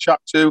up to have a chat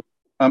to.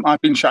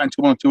 I've been chatting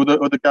to one or two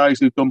other guys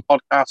who've done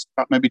podcasts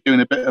about maybe doing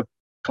a bit of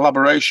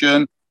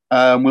collaboration.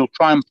 We'll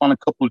try and plan a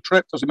couple of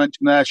trips, as I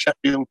mentioned there.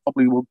 Sheffield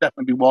probably will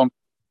definitely be one.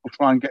 We'll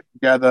try and get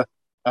together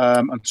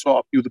and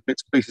sort a few of the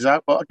bits and pieces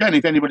out. But again,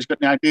 if anybody's got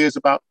any ideas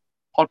about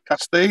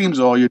podcast themes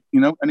or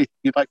anything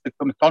you'd like to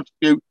come and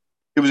contribute,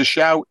 give us a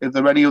shout. If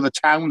there are any other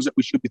towns that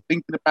we should be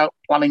thinking about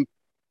planning,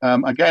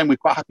 again, we're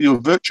quite happy to do a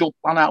virtual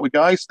plan out with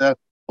guys.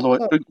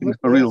 Although drinking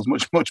for real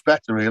is much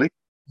better, really.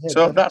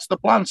 So that's the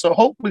plan. So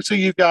hopefully see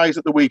you guys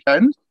at the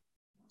weekend.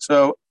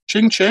 So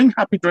ching ching,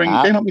 happy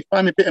drinking. Let me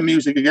find a bit of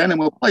music again, and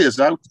we'll play us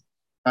out.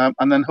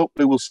 And then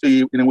hopefully we'll see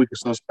you in a week or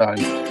so's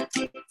time.